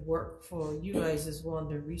doing work for you guys as well in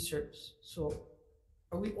their research. So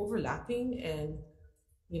are we overlapping? And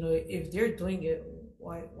if they're doing it,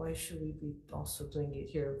 why should we be also doing it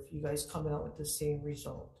here if you guys coming out with the same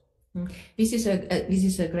result? This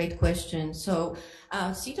is a great question. So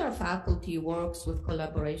CETAR faculty works with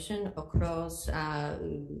collaboration across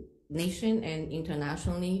nation and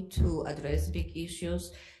internationally to address big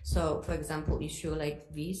issues. So, for example, issue like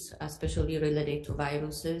this, especially related to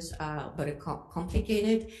viruses, are very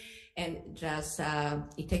complicated, and just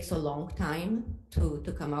it takes a long time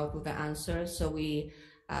to come out with the answers. So we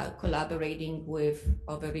collaborating with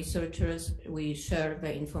other researchers, we share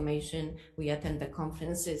the information, we attend the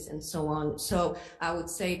conferences and so on. So I would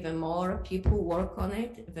say the more people work on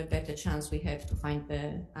it, the better chance we have to find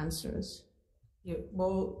the answers. Yeah,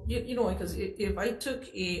 well, because if I took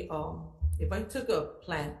a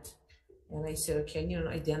plant and I said, okay, I need an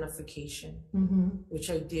identification, which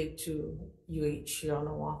I did to UH here on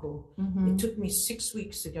Oahu, it took me 6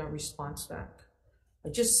 weeks to get a response back. I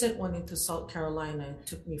just sent one into South Carolina. It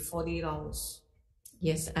took me 48 hours.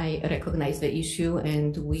 Yes, I recognize the issue,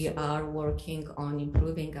 and we are working on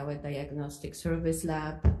improving our diagnostic service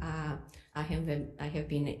lab. I have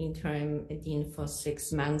been an interim dean for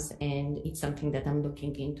 6 months, and it's something that I'm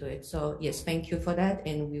looking into it. So yes, thank you for that,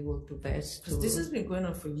 and we will do best. This has been going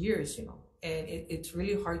on for years, and it's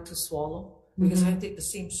really hard to swallow because I take the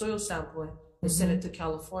same soil sample and send it to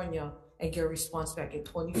California and get a response back in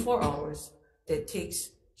 24 hours. That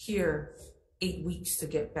takes here 8 weeks to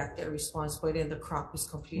get back that response. By then the crop is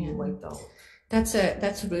completely wiped out.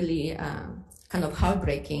 That's really kind of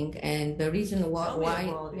heartbreaking, and the reason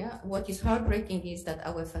what is heartbreaking is that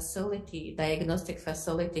our diagnostic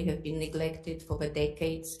facility, has been neglected for the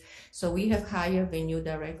decades. So we have hired the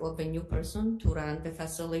new person to run the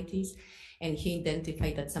facilities, and he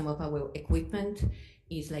identified that some of our equipment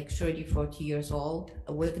is like 30, 40 years old.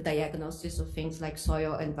 With diagnosis of things like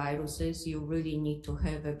soil and viruses, you really need to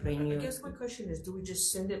have a brand new. I guess my question is, do we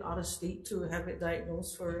just send it out of state to have it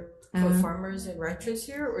diagnosed for farmers and ranchers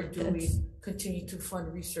here, or do we continue to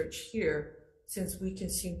fund research here, since we can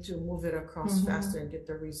seem to move it across faster and get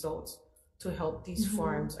the results to help these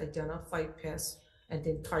farms identify pests and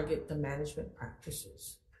then target the management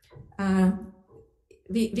practices?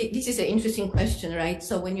 This is an interesting question, right?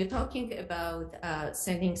 So when you're talking about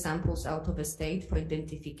sending samples out of the state for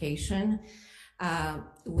identification,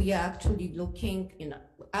 we are actually looking,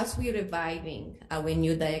 as we're reviving our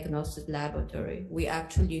new diagnostic laboratory, we're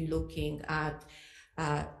actually looking at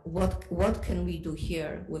what can we do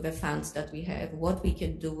here with the funds that we have, what we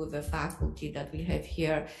can do with the faculty that we have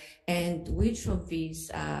here, and which of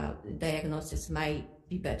these diagnoses might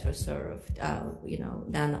be better served,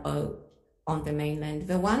 than on the mainland.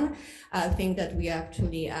 The one thing that we are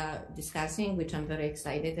actually discussing, which I'm very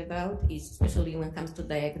excited about, is especially when it comes to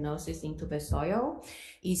diagnosis into the soil,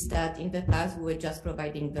 is that in the past we were just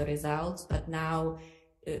providing the results, but now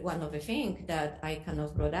one of the things that I kind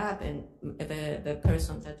of brought up, and the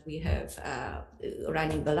person that we have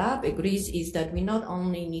running the lab agrees, is that we not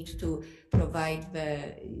only need to provide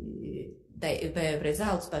the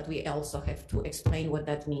results, but we also have to explain what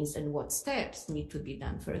that means and what steps need to be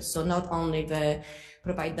done first. So not only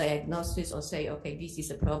provide diagnosis or say, okay, this is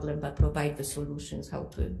a problem, but provide the solutions, how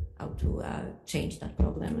to change that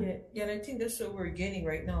problem. Yeah, and I think that's what we're getting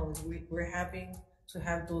right now, is we're having to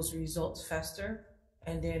have those results faster.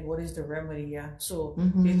 And then what is the remedy? Yeah. So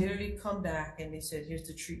they literally come back and they said, here's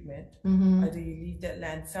the treatment. Either you leave that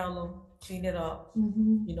land fallow, clean it up,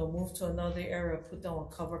 move to another area, put down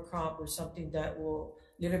a cover crop or something that will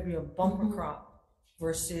literally be a bumper crop,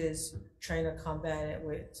 versus trying to combat it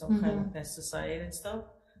with some kind of pesticide and stuff.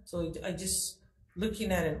 So I just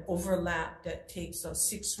looking at an overlap that takes us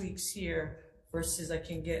 6 weeks here versus I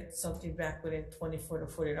can get something back within 24 to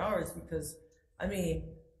 48 hours because, I mean,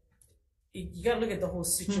 you got to look at the whole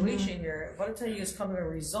situation here. By the time you guys come to a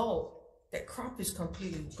result, that crop is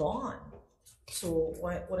completely gone. So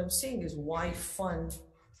what I'm saying is why fund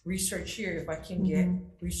research here if I can get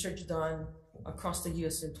research done across the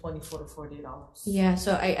US in 24 to 48 hours? Yeah,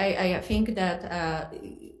 so I think that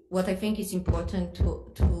what I think is important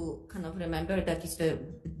to kind of remember that is the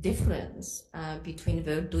difference between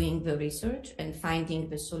doing the research and finding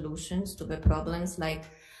the solutions to the problems. Like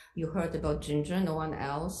you heard about ginger, no one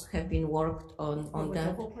else have been worked on But that.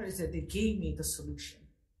 the whole point is that they gave me the solution.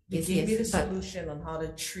 They Yes, gave me the yes, but- solution on how to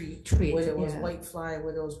treat whether it was yeah. whitefly,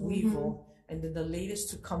 whether it was weevil, and then the latest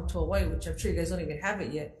to come to Hawaii, which I'm sure you guys don't even have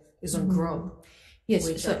it yet, is on grub. Yes,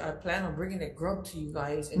 which so- I plan on bringing that grub to you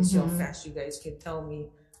guys and see how fast you guys can tell me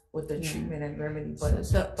what the treatment and remedy.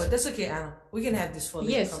 But that's okay, Anna. We can have this for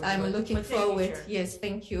later. Yes, I'm looking But thank you, forward. Chair. Yes,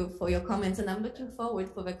 thank you for your comments, and I'm looking forward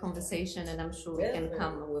for the conversation, and I'm sure we can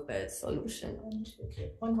come with a solution.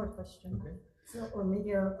 One more question, so, or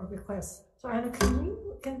maybe a request. So Anna,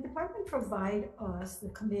 can the department provide us, the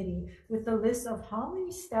committee, with a list of how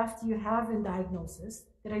many staff do you have in diagnosis,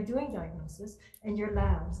 that are doing diagnosis, and your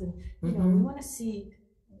labs? And you know, we want to see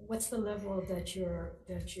what's the level that you're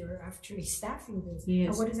actually staffing this, Yes.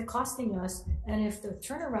 and what is it costing us? And if the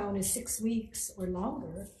turnaround is 6 weeks or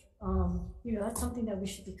longer, you know, that's something that we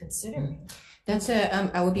should be considering. That's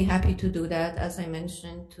I would be happy to do that. As I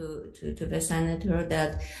mentioned to the senator,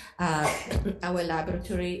 that our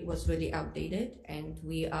laboratory was really outdated, and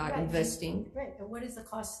we are investing. Right, and what is the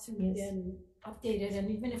cost to then update it?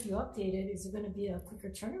 And even if you update it, is it going to be a quicker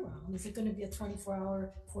turnaround? Is it going to be a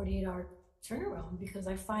 24-hour, 48-hour turnaround? Because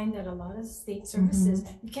I find that a lot of state services,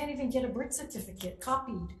 you can't even get a birth certificate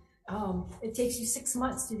copied. It takes you 6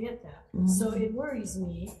 months to get that. So it worries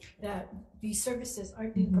me that these services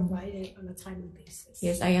aren't being provided on a timely basis.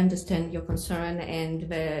 Yes, I understand your concern, and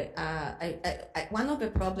one of the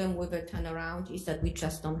problems with the turnaround is that we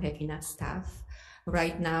just don't have enough staff.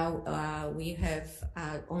 Right now, we have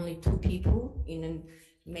only 2 people, in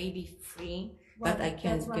maybe 3, Well, but I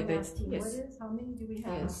can that's why give I'm it. asking, Yes. what is, how many do we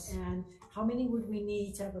have? Yes. And how many would we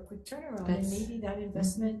need to have a quick turnaround? That's- And maybe that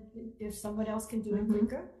investment, if someone else can do it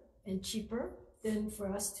quicker and cheaper, then for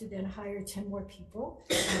us to then hire 10 more people,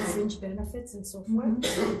 and fringe benefits and so forth,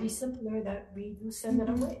 it would be simpler that we do send it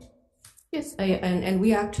away. Yes, and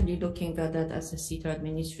we are actually looking at that as a CETA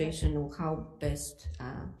administration, or how best.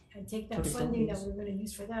 And take to that resolve funding that this. we're gonna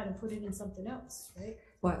use for that and put it in something else, right?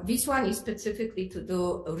 Well, this one is specifically to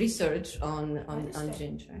do research on I understand.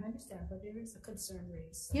 ginger. I understand, but there is a concern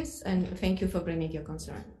raised. so- Yes, and thank you for bringing your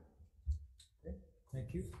concern.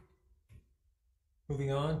 Thank you.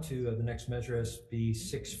 Moving on to the next measure, SB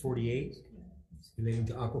 648, relating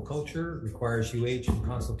to aquaculture, requires UH in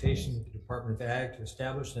consultation with the Department of Ag to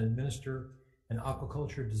establish and administer an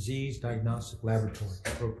aquaculture disease diagnostic laboratory,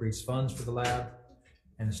 appropriates funds for the lab,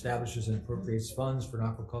 and establishes and appropriates funds for an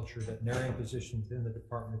aquaculture veterinarian position within the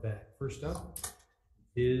Department of Ag. First up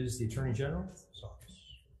is the Attorney General's office.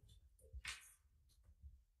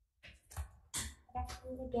 Good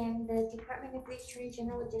afternoon again. The Department of the Attorney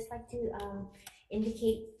General would just like to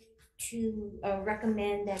indicate to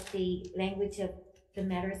recommend that the language of the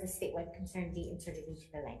matter as a statewide concern be inserted into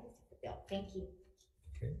the language of the bill. Thank you.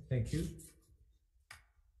 Okay, thank you.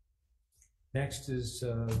 Next is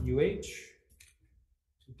UH.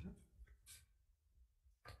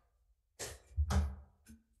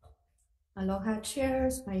 Aloha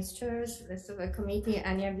chairs, vice chairs, rest of the committee.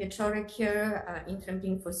 Anya Wieczorek here, interim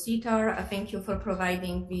dean for CETAR. Thank you for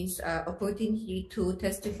providing this opportunity to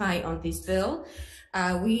testify on this bill.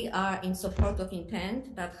 We are in support of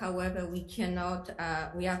intent, but however, we cannot,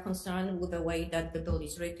 we are concerned with the way that the bill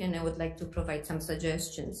is written and would like to provide some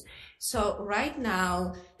suggestions. So right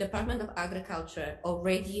now, Department of Agriculture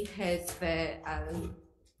already has the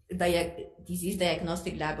disease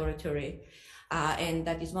diagnostic laboratory. And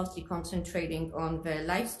that is mostly concentrating on the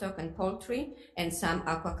livestock and poultry and some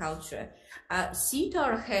aquaculture.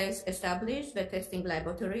 CETAR has established the testing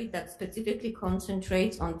laboratory that specifically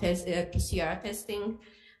concentrates on PCR testing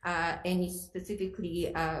and is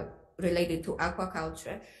specifically related to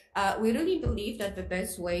aquaculture. We really believe that the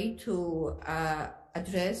best way to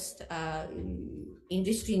address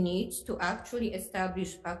industry needs to actually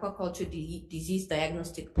establish aquaculture disease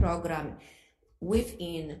diagnostic program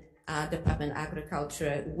within Department of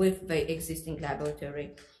Agriculture with the existing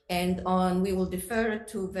laboratory. And we will defer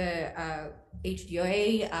to the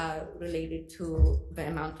HDOA related to the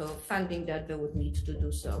amount of funding that they would need to do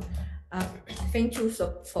so. Thank you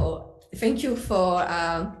for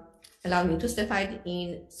allow me to testify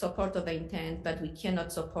in support of the intent, but we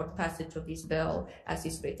cannot support passage of this bill as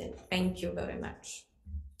is written. Thank you very much.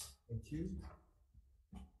 Thank you.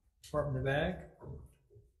 Department of Ag.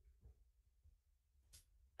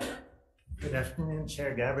 Good afternoon,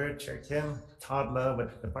 Chair Gabbard, Chair Kim. Todd Lowe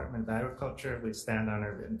with the Department of Agriculture. We stand on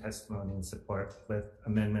our written testimony in support with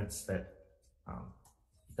amendments that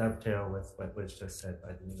dovetail with what was just said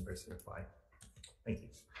by the University of Hawaii. Thank you.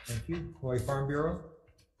 Thank you. Hawaii Farm Bureau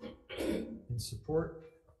in support.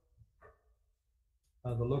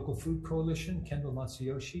 The Local Food Coalition, Kendall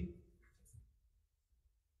Matsuyoshi.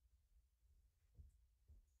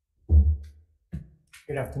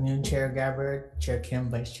 Good afternoon, Chair Gabbard, Chair Kim,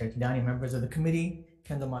 Vice Chair Kidani, members of the committee.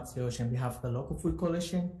 Kendall Matsuyoshi on behalf of the Local Food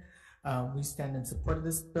Coalition. We stand in support of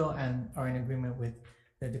this bill and are in agreement with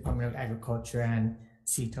the Department of Agriculture and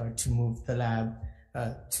CTAR to move the lab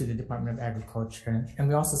to the Department of Agriculture. And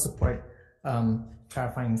we also support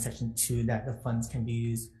clarifying in Section 2 that the funds can be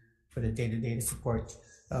used for the day-to-day support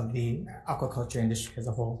of the aquaculture industry as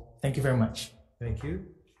a whole. Thank you very much. Thank you.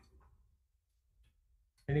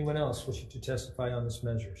 Anyone else wishing to testify on this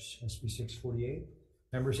measures? SB 648.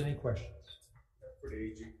 Members, any questions? For the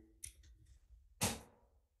AG.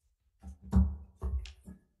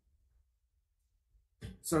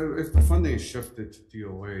 So if the funding is shifted to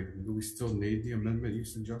DOA, do we still need the amendment you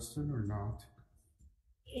suggested or not?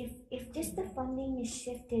 If just the funding is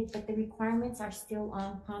shifted, but the requirements are still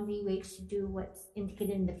on Palm UH to do what's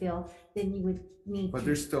indicated in the bill, then you would need But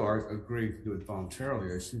they still are agreeing to do it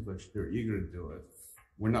voluntarily. It seems like they're eager to do it.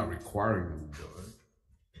 We're not requiring them to do it.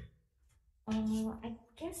 I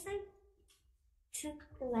guess I took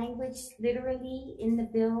the language literally in the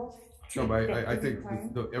bill. No, but I think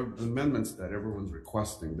the amendments that everyone's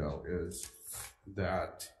requesting, though, is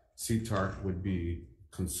that CTAR would be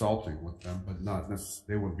consulting with them, but not necessarily,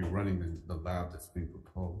 they would be running the lab that's being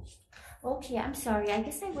proposed. Okay, I'm sorry. I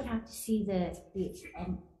guess I would have to see the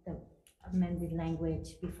amended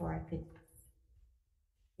language before I could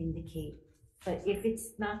indicate. But if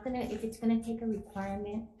it's gonna take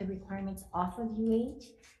the requirements off of UH,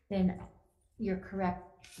 then you're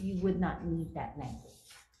correct. You would not need that language.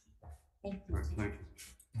 Thank you. Right, thank you.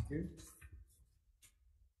 Thank you.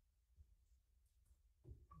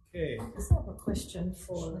 Okay. I just have a question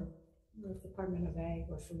for the Department of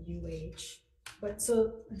Ag or for UH. But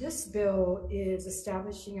so this bill is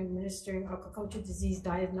establishing and administering aquaculture disease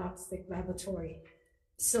diagnostic laboratory.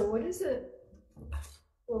 So what is it?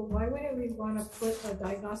 Well, why wouldn't we want to put a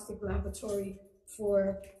diagnostic laboratory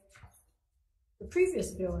for the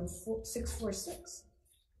previous bill in 646?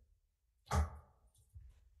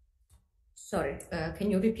 Sorry,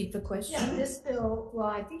 can you repeat the question? Yeah, this bill, well,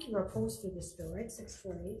 I think you were opposed to this bill, right?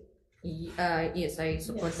 648? Yes, I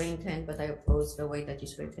support the intent, but I oppose the way that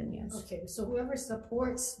it's written, yes. Okay, so whoever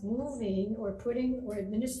supports moving or putting or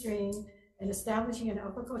administering and establishing an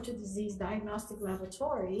aquaculture disease diagnostic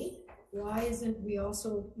laboratory, why isn't we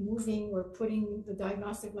also moving or putting the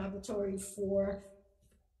diagnostic laboratory for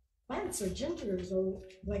plants or gingers or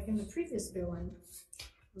like in the previous bill? And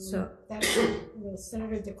so that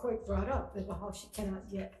Senator DeCoit brought up about how she cannot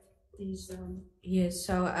get these. Yes,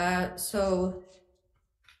 so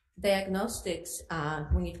diagnostics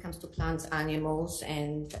when it comes to plants, animals,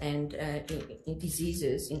 and in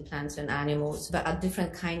diseases in plants and animals, there are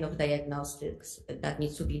different kind of diagnostics that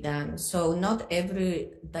needs to be done. So not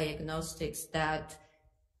every diagnostics that,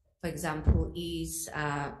 for example, is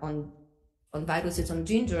on viruses on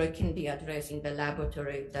ginger can be addressed in the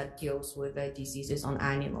laboratory that deals with the diseases on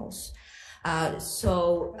animals.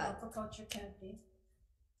 Aquaculture can't be.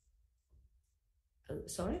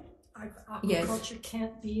 Sorry? Aquaculture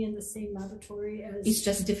can't be in the same laboratory as... It's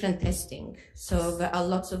just different testing. So there are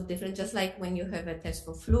lots of different, just like when you have a test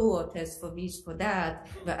for flu or test for this, for that,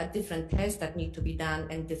 there are different tests that need to be done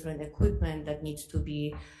and different equipment that needs to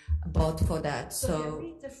be bought for that. So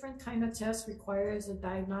every different kind of test requires a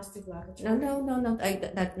diagnostic laboratory?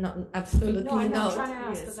 Absolutely no, I'm not. Trying to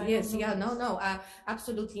ask,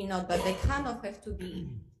 Absolutely not. But they kind of have to be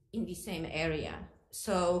in the same area.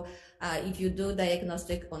 So if you do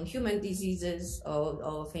diagnostic on human diseases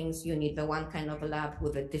or things, you need the one kind of lab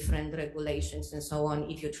with the different regulations and so on.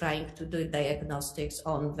 If you're trying to do diagnostics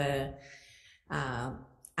on the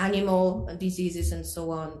animal diseases and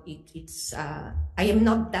so on, I am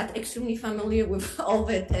not that extremely familiar with all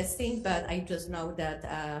the testing, but I just know that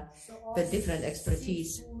the different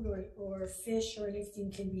expertise. Seafood or fish or anything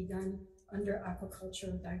can be done under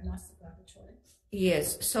aquaculture diagnostic laboratory.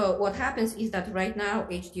 Yes, so what happens is that right now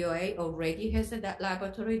HDOA already has a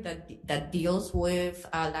laboratory that deals with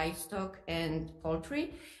livestock and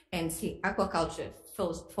poultry, and aquaculture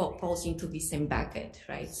falls into the same bucket,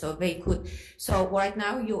 right? So right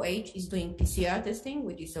now UH is doing PCR testing,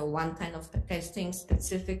 which is one kind of testing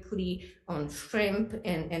specifically on shrimp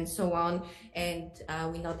and so on, and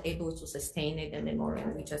we're not able to sustain it anymore,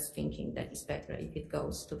 and we're just thinking that it's better if it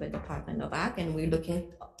goes to the Department of Ag, and we're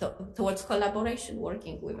looking towards collaboration,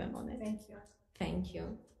 working with them on it. Thank you. Thank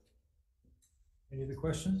you. Any other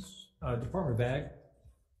questions? Department of Ag.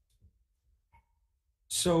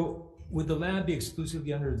 So would the lab be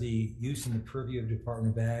exclusively under the use and the purview of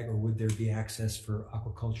Department of Ag, or would there be access for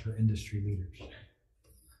aquaculture industry leaders?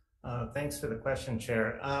 Thanks for the question,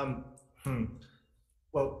 Chair.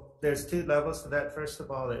 Well, there's two levels to that. First of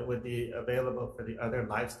all, it would be available for the other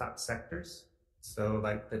livestock sectors. So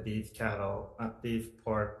like the beef, cattle, beef,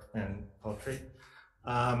 pork, and poultry.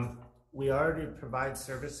 We already provide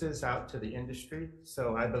services out to the industry,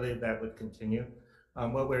 so I believe that would continue.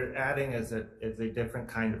 What we're adding is a different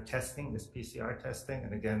kind of testing, this PCR testing.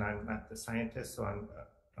 And again, I'm not the scientist, so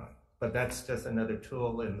but that's just another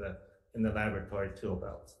tool in the laboratory tool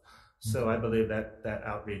belt. So I believe that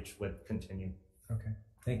outreach would continue. Okay,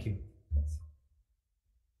 thank you.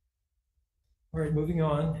 All right, moving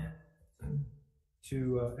on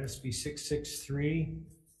to SB 663,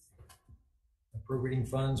 appropriating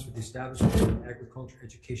funds for the establishment of an agriculture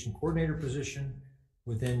education coordinator position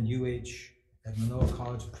within UH at Manoa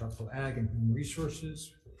College of Tropical Ag and Human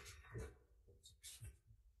Resources.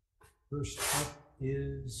 First up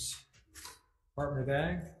is Department of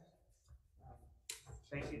Ag.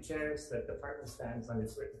 Thank you, Chair. The department stands on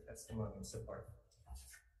its written testimony and support.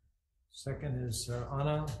 Second is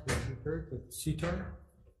Anna with CTAR.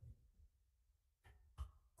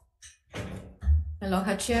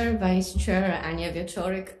 Aloha Chair, Vice Chair Ania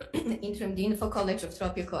Wieczorek, Interim Dean for College of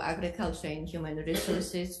Tropical Agriculture and Human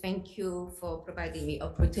Resources. Thank you for providing me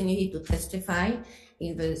opportunity to testify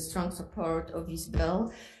in the strong support of this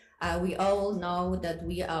bill. We all know that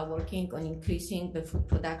we are working on increasing the food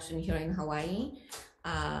production here in Hawaii.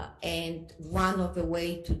 And one of the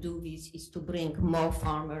ways to do this is to bring more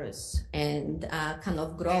farmers and kind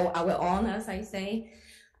of grow our own, as I say.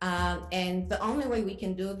 And the only way we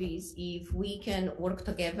can do this if we can work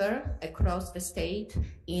together across the state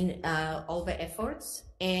in all the efforts.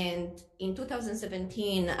 And in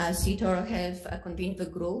 2017, CTOR have convened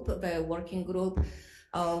the working group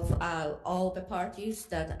of all the parties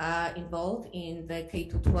that are involved in the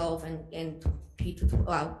K-12 and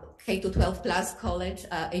K-12 plus college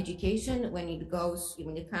education when it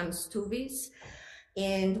comes to this.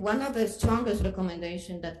 And one of the strongest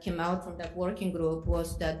recommendations that came out from that working group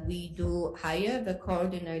was that we do hire the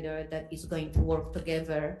coordinator that is going to work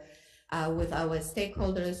together with our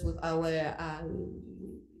stakeholders,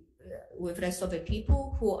 with rest of the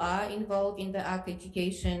people who are involved in the ag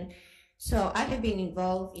education. So I have been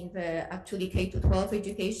involved in the actually K-12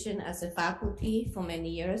 education as a faculty for many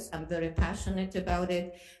years. I'm very passionate about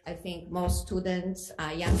it. I think most students,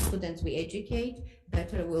 young students we educate,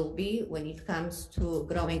 better will be when it comes to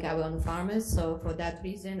growing our own farmers. So for that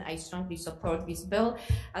reason, I strongly support this bill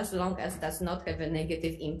as long as it does not have a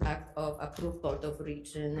negative impact of approved Board of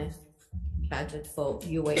Regents budget for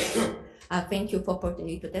UH. Thank you for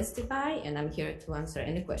opportunity to testify, and I'm here to answer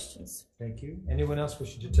any questions. Thank you. Anyone else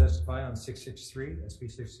wishing to testify on 663, SB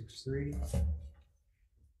 663?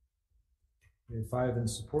 We have 5 in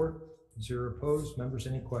support, 0 opposed. Members,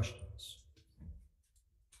 any questions?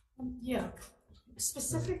 Yeah.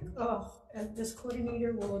 Specific, this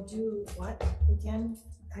coordinator will do what again?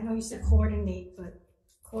 I know you said coordinate, but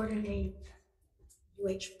coordinate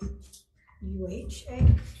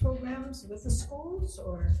UHA programs with the schools,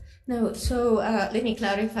 or? No, so let me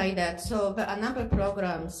clarify that. So there are a number of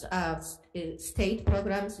programs, state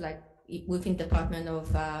programs like within Department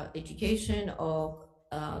of Education or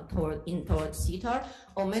towards CTAR,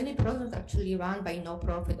 or many programs actually run by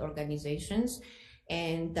no-profit organizations,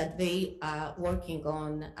 and that they are working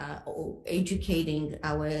on educating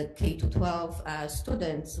our K-12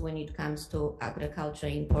 students when it comes to agriculture,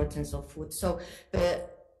 importance of food. So the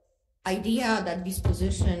idea of this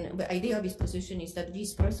position is that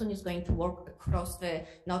this person is going to work across the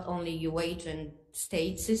not only UH and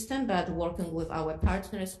state system, but working with our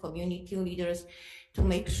partners, community leaders, to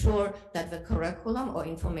make sure that the curriculum or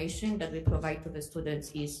information that we provide to the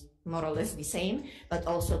students is more or less the same, but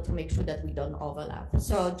also to make sure that we don't overlap.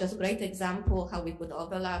 So just a great example how we could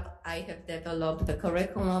overlap. I have developed the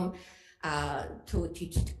curriculum to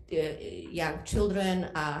teach young children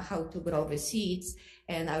how to grow the seeds.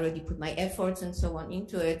 And I already put my efforts and so on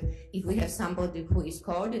into it. If we have somebody who is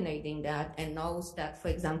coordinating that and knows that, for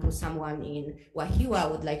example, someone in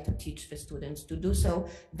Wahiawa would like to teach the students to do so,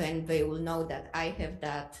 then they will know that I have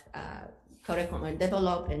that curriculum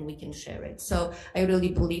developed and we can share it. So I really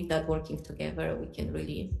believe that working together, we can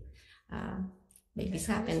really make this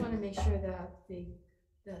happen. I just want to make sure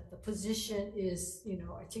that the position is,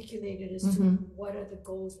 articulated as to what are the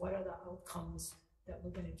goals, what are the outcomes that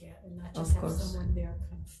we're going to get, and not just have someone there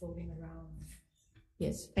kind of floating around.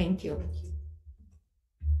 Yes, thank you.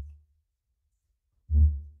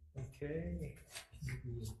 Okay.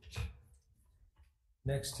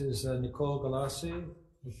 Next is Nicole Galassi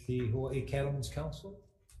with the Hawaii Cattlemen's Council.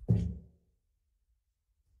 Wait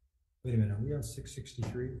a minute, are we on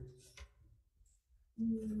 663?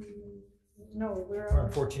 No, we're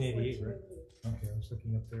on 1488, right? Okay, I was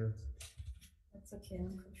looking up there. That's okay,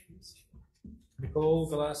 I'm confused. Nicole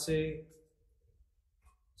Galassi,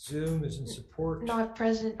 Zoom is in support. Not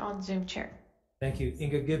present on Zoom, Chair. Thank you.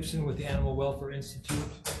 Inga Gibson with the Animal Welfare Institute.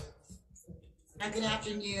 Good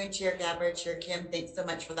afternoon, Chair Gabbard, Chair Kim. Thanks so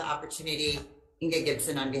much for the opportunity. Inga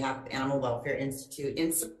Gibson on behalf of the Animal Welfare Institute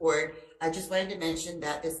in support. I just wanted to mention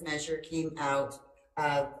that this measure came out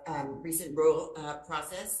of recent rule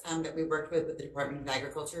process that we worked with the Department of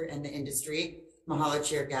Agriculture and the industry. Mahalo,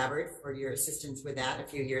 Chair Gabbard, for your assistance with that a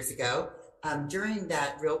few years ago. During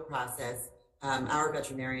that real process, our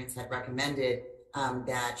veterinarians had recommended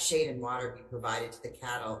that shade and water be provided to the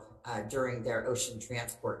cattle during their ocean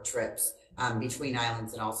transport trips between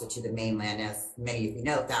islands and also to the mainland. As many of you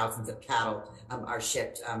know, thousands of cattle are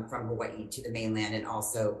shipped from Hawaii to the mainland, and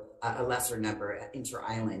also a lesser number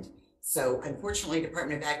inter-island. So unfortunately,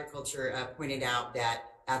 Department of Agriculture pointed out that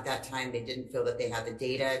at that time they didn't feel that they had the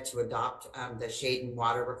data to adopt the shade and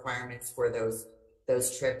water requirements for those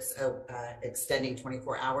trips extending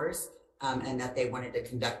 24 hours, and that they wanted to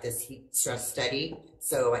conduct this heat stress study.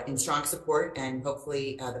 So in strong support, and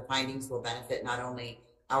hopefully the findings will benefit not only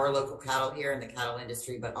our local cattle here in the cattle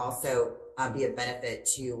industry, but also be a benefit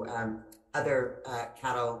to other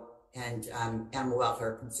cattle and animal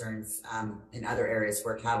welfare concerns in other areas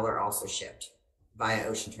where cattle are also shipped via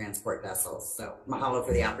ocean transport vessels. So mahalo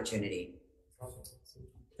for the opportunity.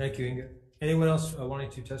 Thank you, Inga. Anyone else wanting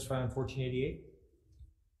to testify on 1488?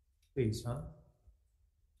 Please, huh?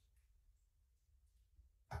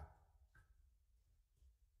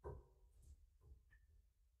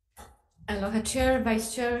 Aloha Chair,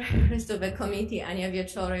 Vice Chair, rest of the committee, Ania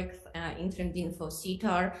Wieczorek, Interim Dean for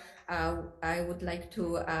CTAR. I would like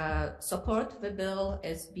to support the bill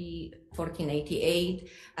SB 1488.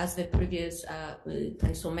 As the previous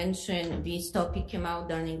council mentioned, this topic came out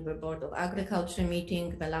during the Board of Agriculture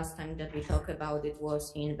meeting. The last time that we talked about it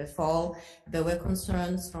was in the fall. There were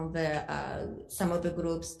concerns from some of the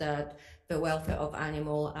groups that the welfare of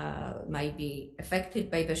animal might be affected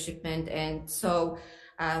by the shipment, and so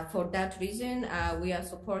for that reason, we are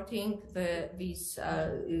supporting this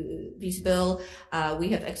bill. We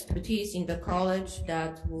have expertise in the college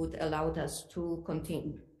that would allow us to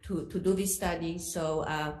continue to do this study. So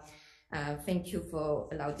thank you for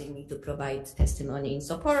allowing me to provide testimony in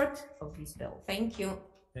support of this bill. Thank you.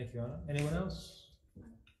 Thank you, Anna. Anyone else?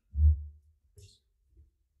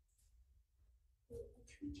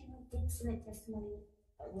 Did submit testimony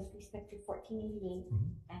with respect to 1488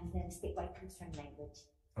 and then statewide concern language.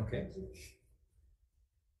 Okay.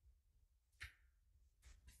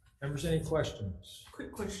 Members, any questions?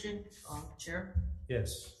 Quick question, Chair.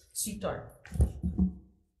 Yes. CTAR.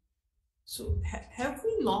 So have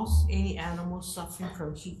we lost any animals suffering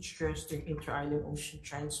from heat stress during inter-island ocean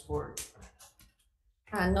transport?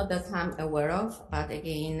 Not that I'm aware of, but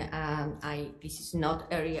again, this is not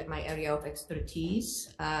my area of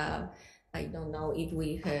expertise. I don't know if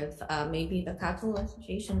we have, maybe the Cattle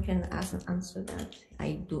Association can answer that.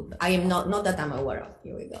 I am not that I'm aware of.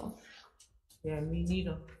 Here we go. Yeah, me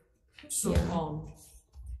neither. So,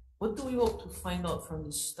 what do we hope to find out from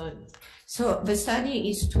this study? So the study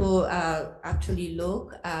is to actually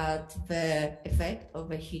look at the effect of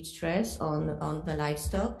the heat stress on the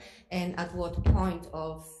livestock, and at what point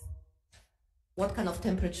of what kind of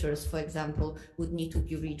temperatures, for example, would need to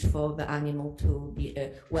be reached for the animal to be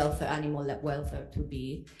animal welfare to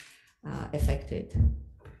be affected.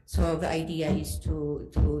 So the idea is to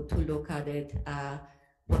look at it,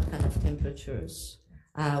 what kind of temperatures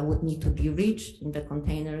would need to be reached in the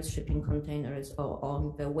containers, shipping containers, or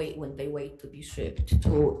on the weight when they wait to be shipped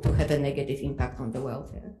to have a negative impact on the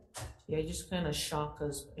welfare. Yeah, it just kind of shocked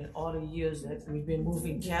us in all the years that we've been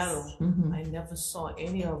moving cattle. I never saw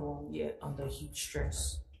any of them yet under heat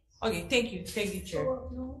stress. Okay, thank you, Chair.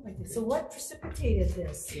 So what precipitated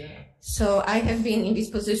this? So I have been in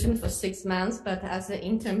this position for 6 months, but as an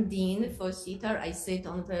interim dean for CETAR, I sit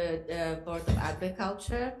on the Board of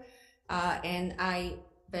Agriculture.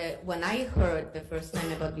 When I heard the first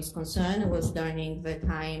time about this concern, it was during the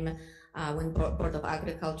time when Board of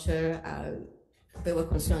Agriculture, there were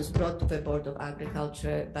concerns brought to the Board of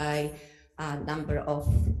Agriculture by a number of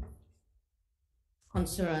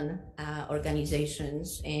concerned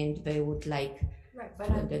organizations, and they would like Right, to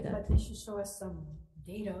but do that. they should show us some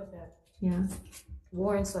data that Yeah.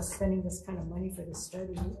 warrants us spending this kind of money for this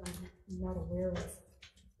study. I'm not aware of.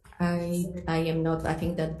 I am not. I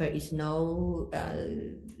think that there is no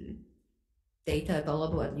data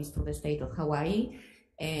available, at least for the state of Hawaii,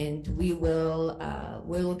 and we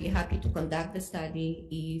will be happy to conduct the study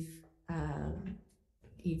if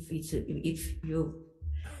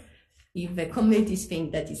the committees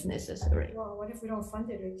think that is necessary. Well, what if we don't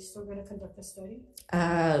fund it? Are you still going to conduct the study?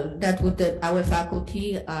 Our faculty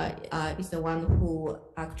is the one who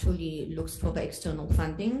actually looks for the external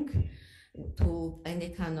funding to any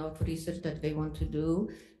kind of research that they want to do.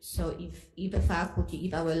 So if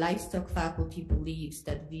our livestock faculty believes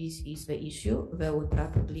that this is the issue, they would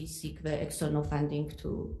probably seek the external funding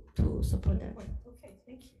to support that. Okay,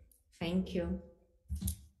 thank you. Thank you.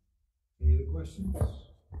 Any other questions?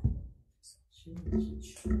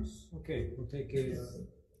 Okay, we'll take a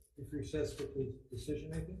brief recess with the decision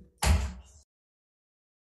making.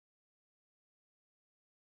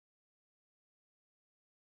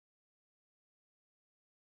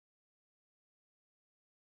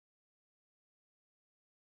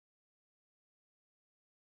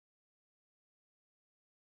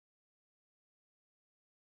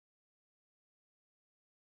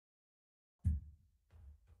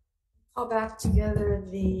 Call back together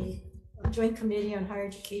the Joint Committee on Higher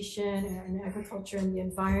Education and Agriculture and the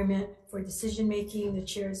Environment for decision making. The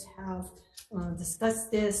chairs have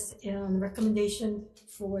discussed this, and the recommendation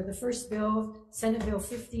for the first bill, Senate Bill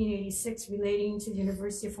 1586, relating to the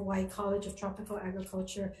University of Hawaii College of Tropical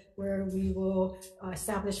Agriculture, where we will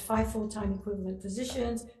establish 5 full-time equivalent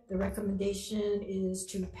positions. The recommendation is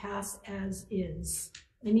to pass as is.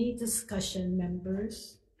 Any discussion,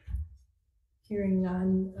 members? Hearing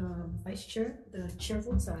none, Vice Chair, the chair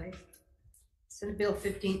votes aye. Senate Bill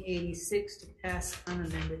 1586 to pass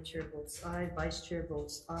unamended, chair votes aye. Vice Chair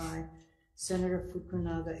votes aye. Senator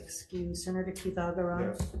Fukunaga excused. Senator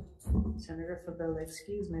Kithagaran? Yes. Senator Favela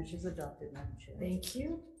excused. Measures adopted, Madam Chair. Thank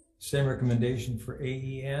you. Same recommendation for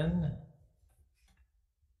AEN.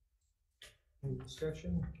 Any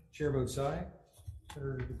discussion? Chair votes aye.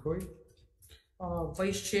 Senator DeCoit?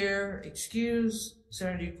 Vice Chair excused.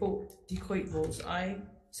 Senator DeCoit votes aye.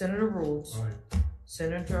 Senator Rhodes? Aye.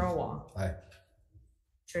 Senator Awa? Aye.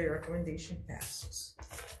 Chair recommendation passes.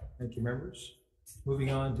 Thank you, members.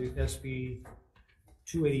 Moving on to SB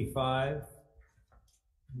 285,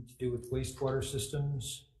 to do with wastewater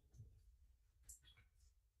systems.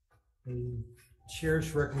 The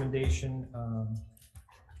chair's recommendation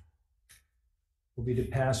will be to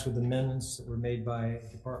pass with amendments that were made by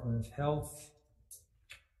Department of Health.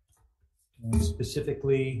 And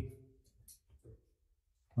specifically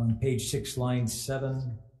on page 6, line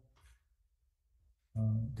 7,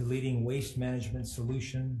 deleting waste management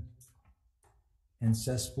solution and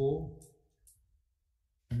cesspool,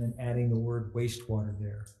 and then adding the word wastewater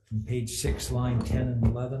there. On page 6, line 10 and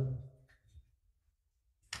 11,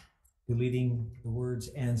 deleting the words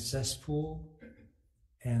and cesspool,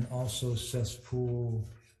 and also cesspool,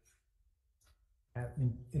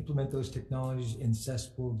 implement those technologies in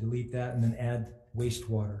cesspool, delete that, and then add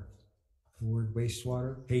wastewater, the word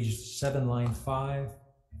wastewater. Page 7, line 5,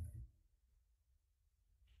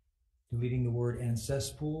 deleting the word and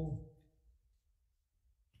cesspool.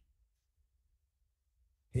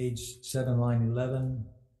 Page 7, line 11,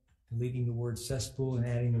 deleting the word cesspool and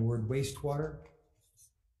adding the word wastewater.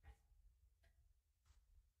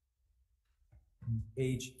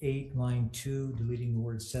 Page 8, line 2, deleting the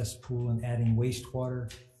word cesspool and adding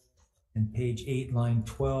wastewater. And page 8, line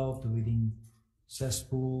 12, deleting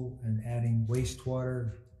cesspool and adding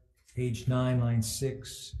wastewater. Page 9, line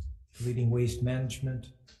 6, deleting waste management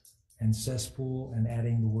and cesspool and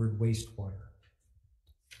adding the word wastewater.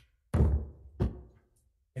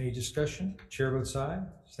 Any discussion? Chair votes aye.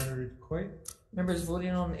 Senator DeCoit? Members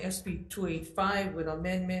voting on SB 285 with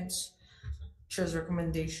amendments. Chair's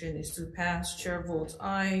recommendation is to pass. Chair votes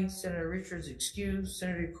aye. Senator Richards excused.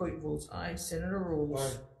 Senator DeCoit votes aye. Senator Rhodes?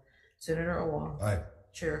 Aye. Senator Awa? Aye.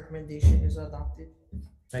 Chair recommendation is adopted.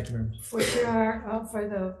 Thank you, members. For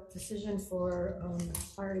the decision for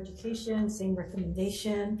higher education, same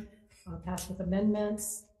recommendation, pass with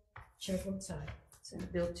amendments. Chair votes aye.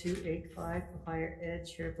 Senate Bill 285 for higher ed,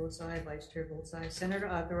 Chair votes aye, Vice Chair votes aye. Senator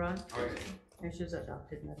Agaran. Measures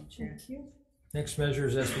adopted, Madam Chair. Thank you. Next measure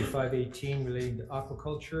is SB 518 relating to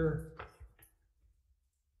aquaculture.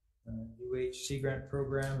 UHC grant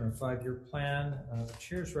program and a 5-year plan. The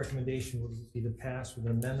chair's recommendation would be to pass with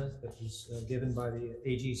an amendment that was given by the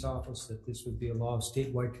AG's office that this would be a law of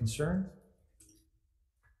statewide concern.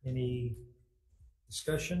 Any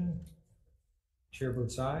discussion? Chair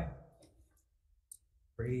votes aye.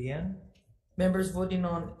 For AEN. Members voting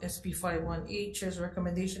on SB 518, Chair's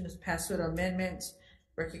recommendation is pass with amendments,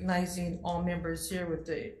 recognizing all members here with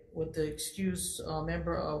the excused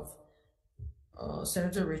member of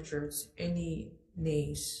Senator Richards. Any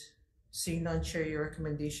nays? Seeing none, Chair, your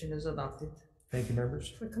recommendation is adopted. Thank you,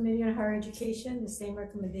 members. For Committee on Higher Education, the same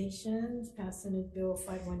recommendations, pass Senate Bill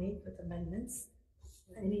 518 with amendments.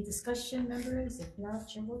 Any discussion, members? If not,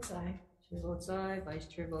 Chair votes aye. Chair votes aye, Vice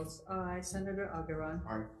Chair votes aye. Senator Agaran.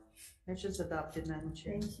 Aye. Measures adopted, Madam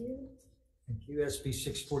Chair. Thank you. Thank you. SB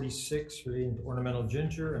 646 relating to ornamental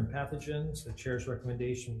ginger and pathogens. The chair's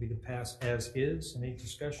recommendation would be to pass as is. Any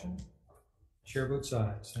discussion? Chair votes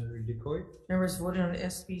aye. Senator Decoy. Members voting on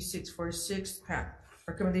SB 646,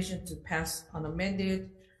 recommendation to pass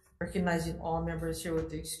unamended, recognizing all members here with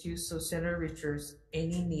the excuse of Senator Richards.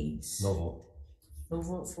 Any needs? No vote. No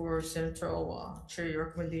vote for Senator Owa. Chair, your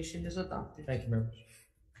recommendation is adopted. Thank you, members.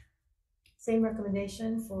 Same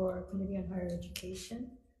recommendation for Committee on Higher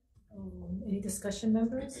Education. Any discussion,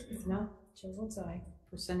 members? If not, Chair votes aye.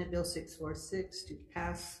 For Senate Bill 646 to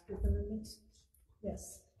pass with amendments?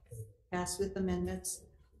 Yes. Pass with amendments.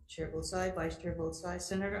 Chair votes aye, Vice Chair votes aye.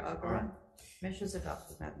 Senator Agaran. Measures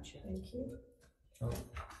adopted, Madam Chair. Thank you.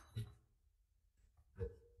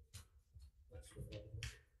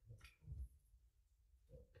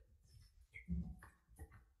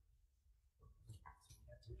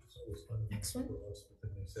 Next one.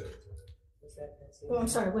 Oh, I'm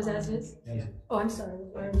sorry, was as is? Yeah. Oh, I'm sorry,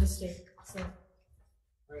 our mistake, so.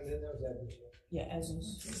 Yeah, as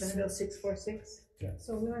is. Senate Bill 646? Yeah.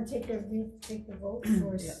 So we want to take the vote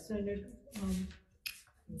for Senator,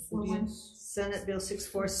 Senate Bill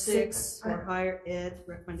 646 for higher ed,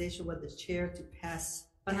 recommendation with the chair to pass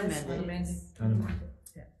unamended.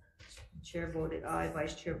 Yeah. Chair voted aye,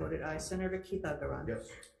 Vice Chair voted aye. Senator Keith Agaran. Yes.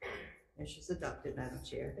 Measures adopted, Madam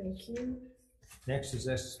Chair. Thank you. Next is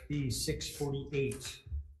SB 648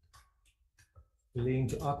 relating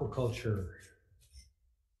to aquaculture.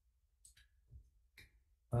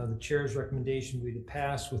 The chair's recommendation would be to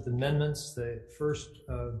pass with amendments. The first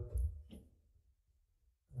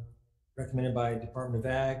recommended by Department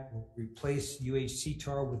of Ag will replace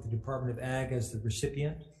UHC-TAR with the Department of Ag as the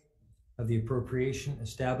recipient of the appropriation,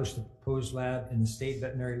 establish the proposed lab in the State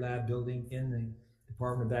Veterinary Lab building in the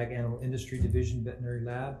Department of Ag Animal Industry Division Veterinary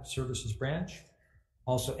Lab Services Branch.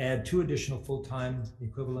 Also add 2 additional full-time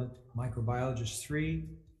equivalent microbiologists, 3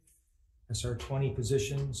 SR 20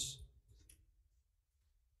 positions.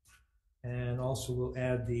 And also we'll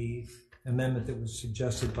add the amendment that was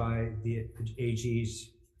suggested by the AG's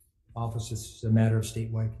office. This is a matter of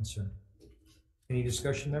statewide concern. Any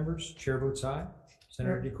discussion, members? Chair votes aye.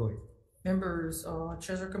 Senator Decoy. Members,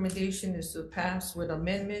 Chair's recommendation is to pass with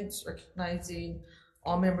amendments, recognizing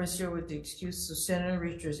all members here with the excuse of Senator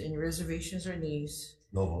Richards. Any reservations or needs?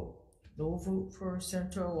 No vote. No vote for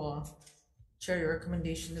Senator Owa. Chair, your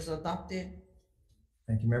recommendation is adopted.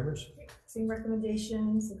 Thank you, members. Same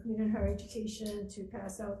recommendations, the Committee on Higher Education to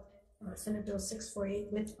pass out Senate Bill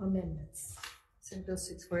 648 with amendments. Senate Bill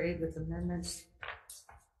 648 with amendments.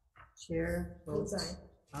 Chair votes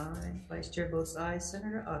aye. Aye. Vice Chair votes aye.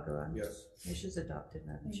 Senator Agaran. Yes. Measures adopted,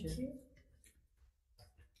 Madam Chair. Thank you.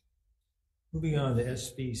 Moving on to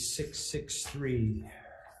SB 663.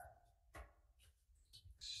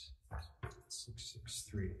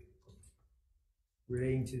 663.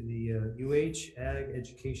 Relating to the UH Ag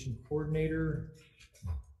Education Coordinator.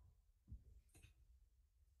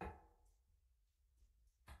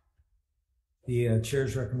 The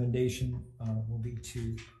chair's recommendation will be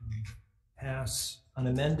to pass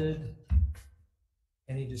unamended.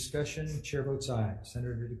 Any discussion? Chair votes aye.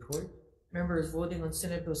 Senator Decoy. Members voting on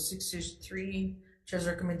Senate Bill 663, Chair's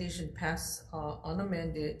recommendation pass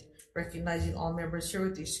unamended, recognizing all members here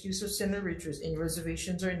with the excuse of Senator Richards. Any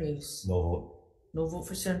reservations or nays? No vote. No vote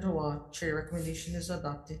for Senator Owa. Chair, recommendation is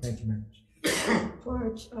adopted. Thank you, members.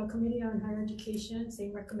 For Committee on Higher Education,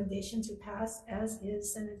 same recommendation to pass as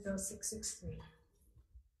is Senate Bill 663.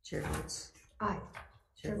 Chair votes aye.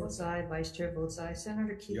 Chair votes aye. Vice Chair votes aye.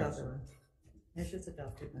 Senator Keith Yes. Agaran. Measures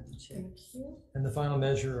adopted, Madam Chair. Thank you. And the final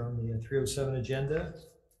measure on the 307 agenda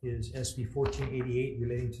is SB 1488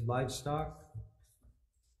 relating to livestock.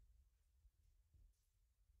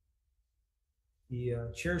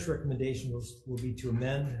 The chair's recommendation will be to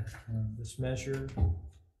amend this measure.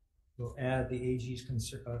 We'll add the AG's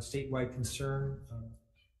statewide concern.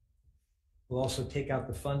 We'll also take out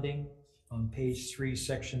the funding on page 3,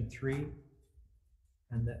 section 3,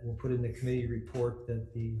 and that we'll put in the committee report that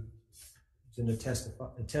it's in the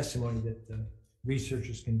testimony that the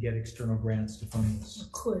researchers can get external grants to fund this.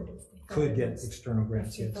 Could get external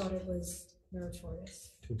grants, yes. Thought it was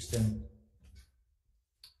meritorious. To extend.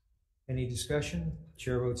 Any discussion?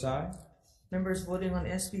 Chair votes aye. Members voting on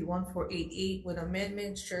SB 1488 with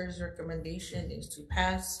amendments, Chair's recommendation is to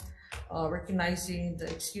pass, recognizing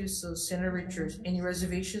the excuse of Senator Richards. Any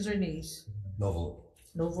reservations or nays? No vote.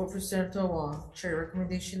 No vote for Senator Wong. Chair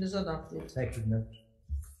recommendation is adopted. Thank you, members.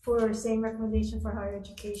 For same recommendation for higher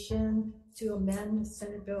education to amend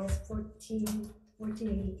Senate Bill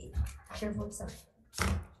 1488. Chair votes aye.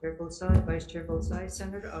 Chair votes aye, Vice Chair votes aye.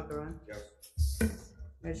 Senator Agaran. Yes.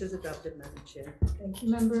 Measures adopted, Madam Chair. Thank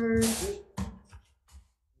you, members.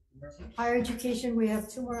 Higher education, we have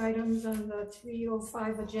 2 more items on the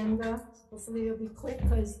 305 agenda. Hopefully it'll be quick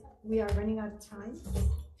because we are running out of time.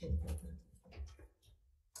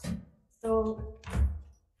 So,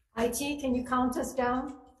 IT, can you count us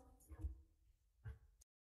down?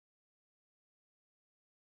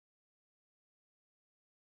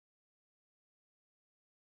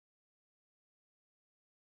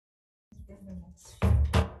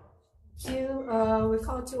 We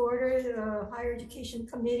call to order the Higher Education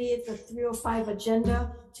Committee at the 305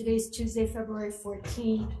 agenda. Today's Tuesday, February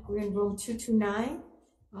 14. We're in room 229.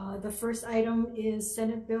 The first item is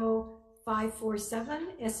Senate Bill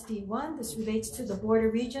 547, SD1. This relates to the Board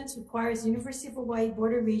of Regents, requires University of Hawaii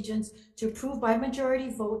Board of Regents to approve by majority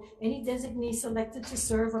vote any designee selected to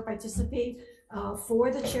serve or participate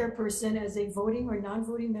for the chairperson as a voting or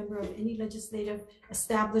non-voting member of any legislative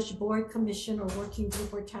established board, commission, or working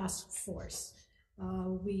group or task force.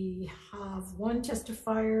 We have one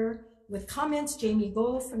testifier with comments, Jamie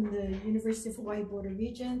Goh from the University of Hawaii Board of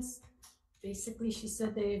Regents. Basically, she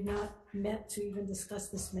said they have not met to even discuss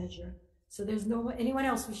this measure. So there's anyone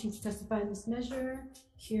else wishing to testify on this measure?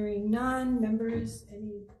 Hearing none. Members,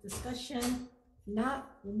 any discussion?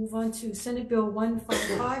 Not, we'll move on to Senate Bill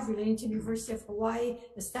 155 relating to University of Hawaii,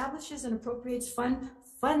 establishes and appropriates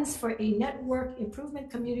funds for a network improvement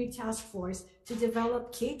community task force to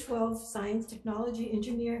develop K-12 science, technology,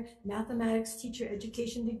 engineer, mathematics, teacher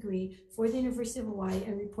education degree for the University of Hawaii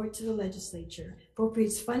and report to the legislature.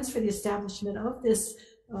 Appropriates funds for the establishment of this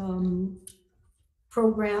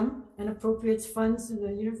program and appropriates funds to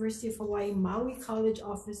the University of Hawaii Maui College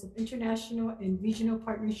Office of International and Regional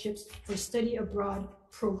Partnerships for Study Abroad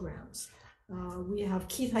programs. We have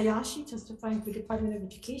Keith Hayashi testifying for the Department of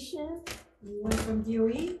Education, one from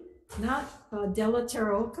DOE, not Della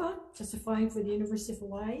Teraoka testifying for the University of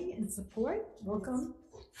Hawaii in support. Welcome.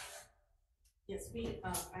 Yes,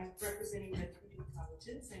 I'm representing the community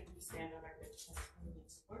colleges and we stand on our testimony in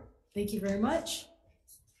support. Thank you very much.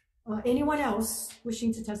 Anyone else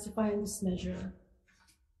wishing to testify on this measure?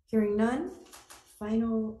 Hearing none.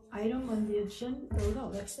 Final item on the agenda. Oh no,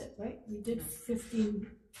 that's it, right? We did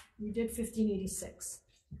 1586.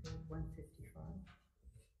 155.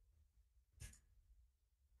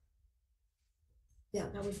 Yeah,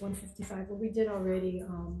 that was 155, but we did already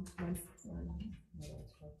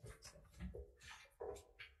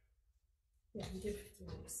yeah, we did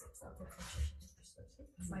 1586.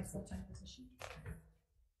 My full-time position.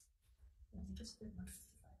 We just did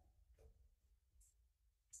 155.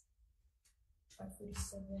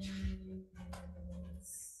 547 is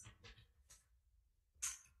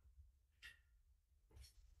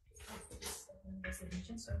 547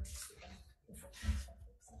 resolution, so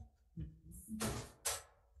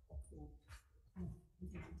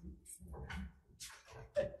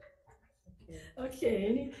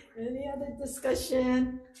okay, any other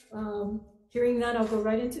discussion? Hearing none, I'll go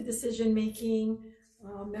right into decision making.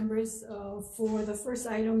 Members, for the first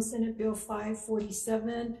item, Senate Bill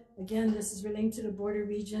 547. Again, this is relating to the Board of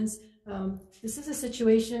Regents. This is a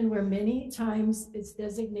situation where many times it's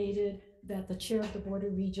designated that the chair of the Board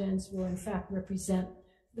of Regents will in fact represent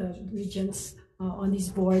the regents on these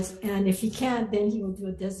boards. And if he can't, then he will do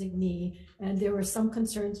a designee. And there were some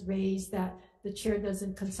concerns raised that the chair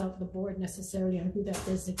doesn't consult the board necessarily on who that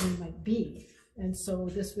designee might be. And so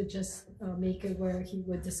this would just make it where he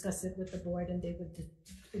would discuss it with the board and they would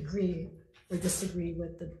agree or disagree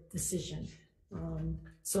with the decision.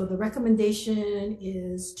 So the recommendation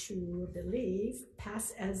is to, I believe,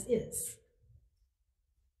 pass as is.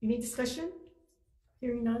 Any discussion?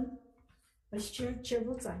 Hearing none. Vice Chair, Chair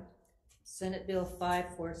votes aye. Senate Bill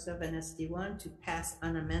 547 SD1 to pass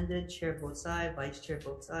unamended. Chair votes aye, Vice Chair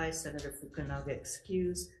votes aye. Senator Fukunaga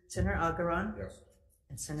excused. Senator Agaran? Yes.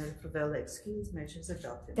 And Senator Favela excused. Measures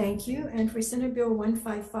adopted. Thank you. And for Senate Bill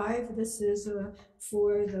 155, this is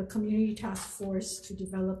for the Community Task Force to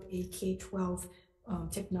develop a K-12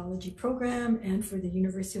 technology program, and for the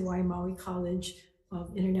University of Hawaii Maui College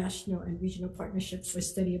of International and Regional Partnerships for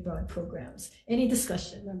Study Abroad programs. Any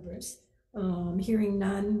discussion, members? Hearing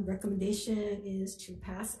none, recommendation is to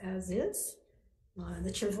pass as is. The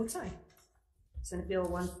chair votes aye. Senate Bill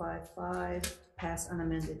 155, pass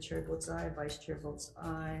unamended. Chair votes aye, Vice Chair votes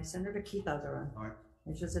aye. Senator Keith Agaran. Aye.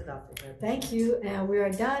 Measures adopted. Thank you, and we are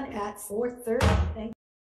done at 4:30. Thank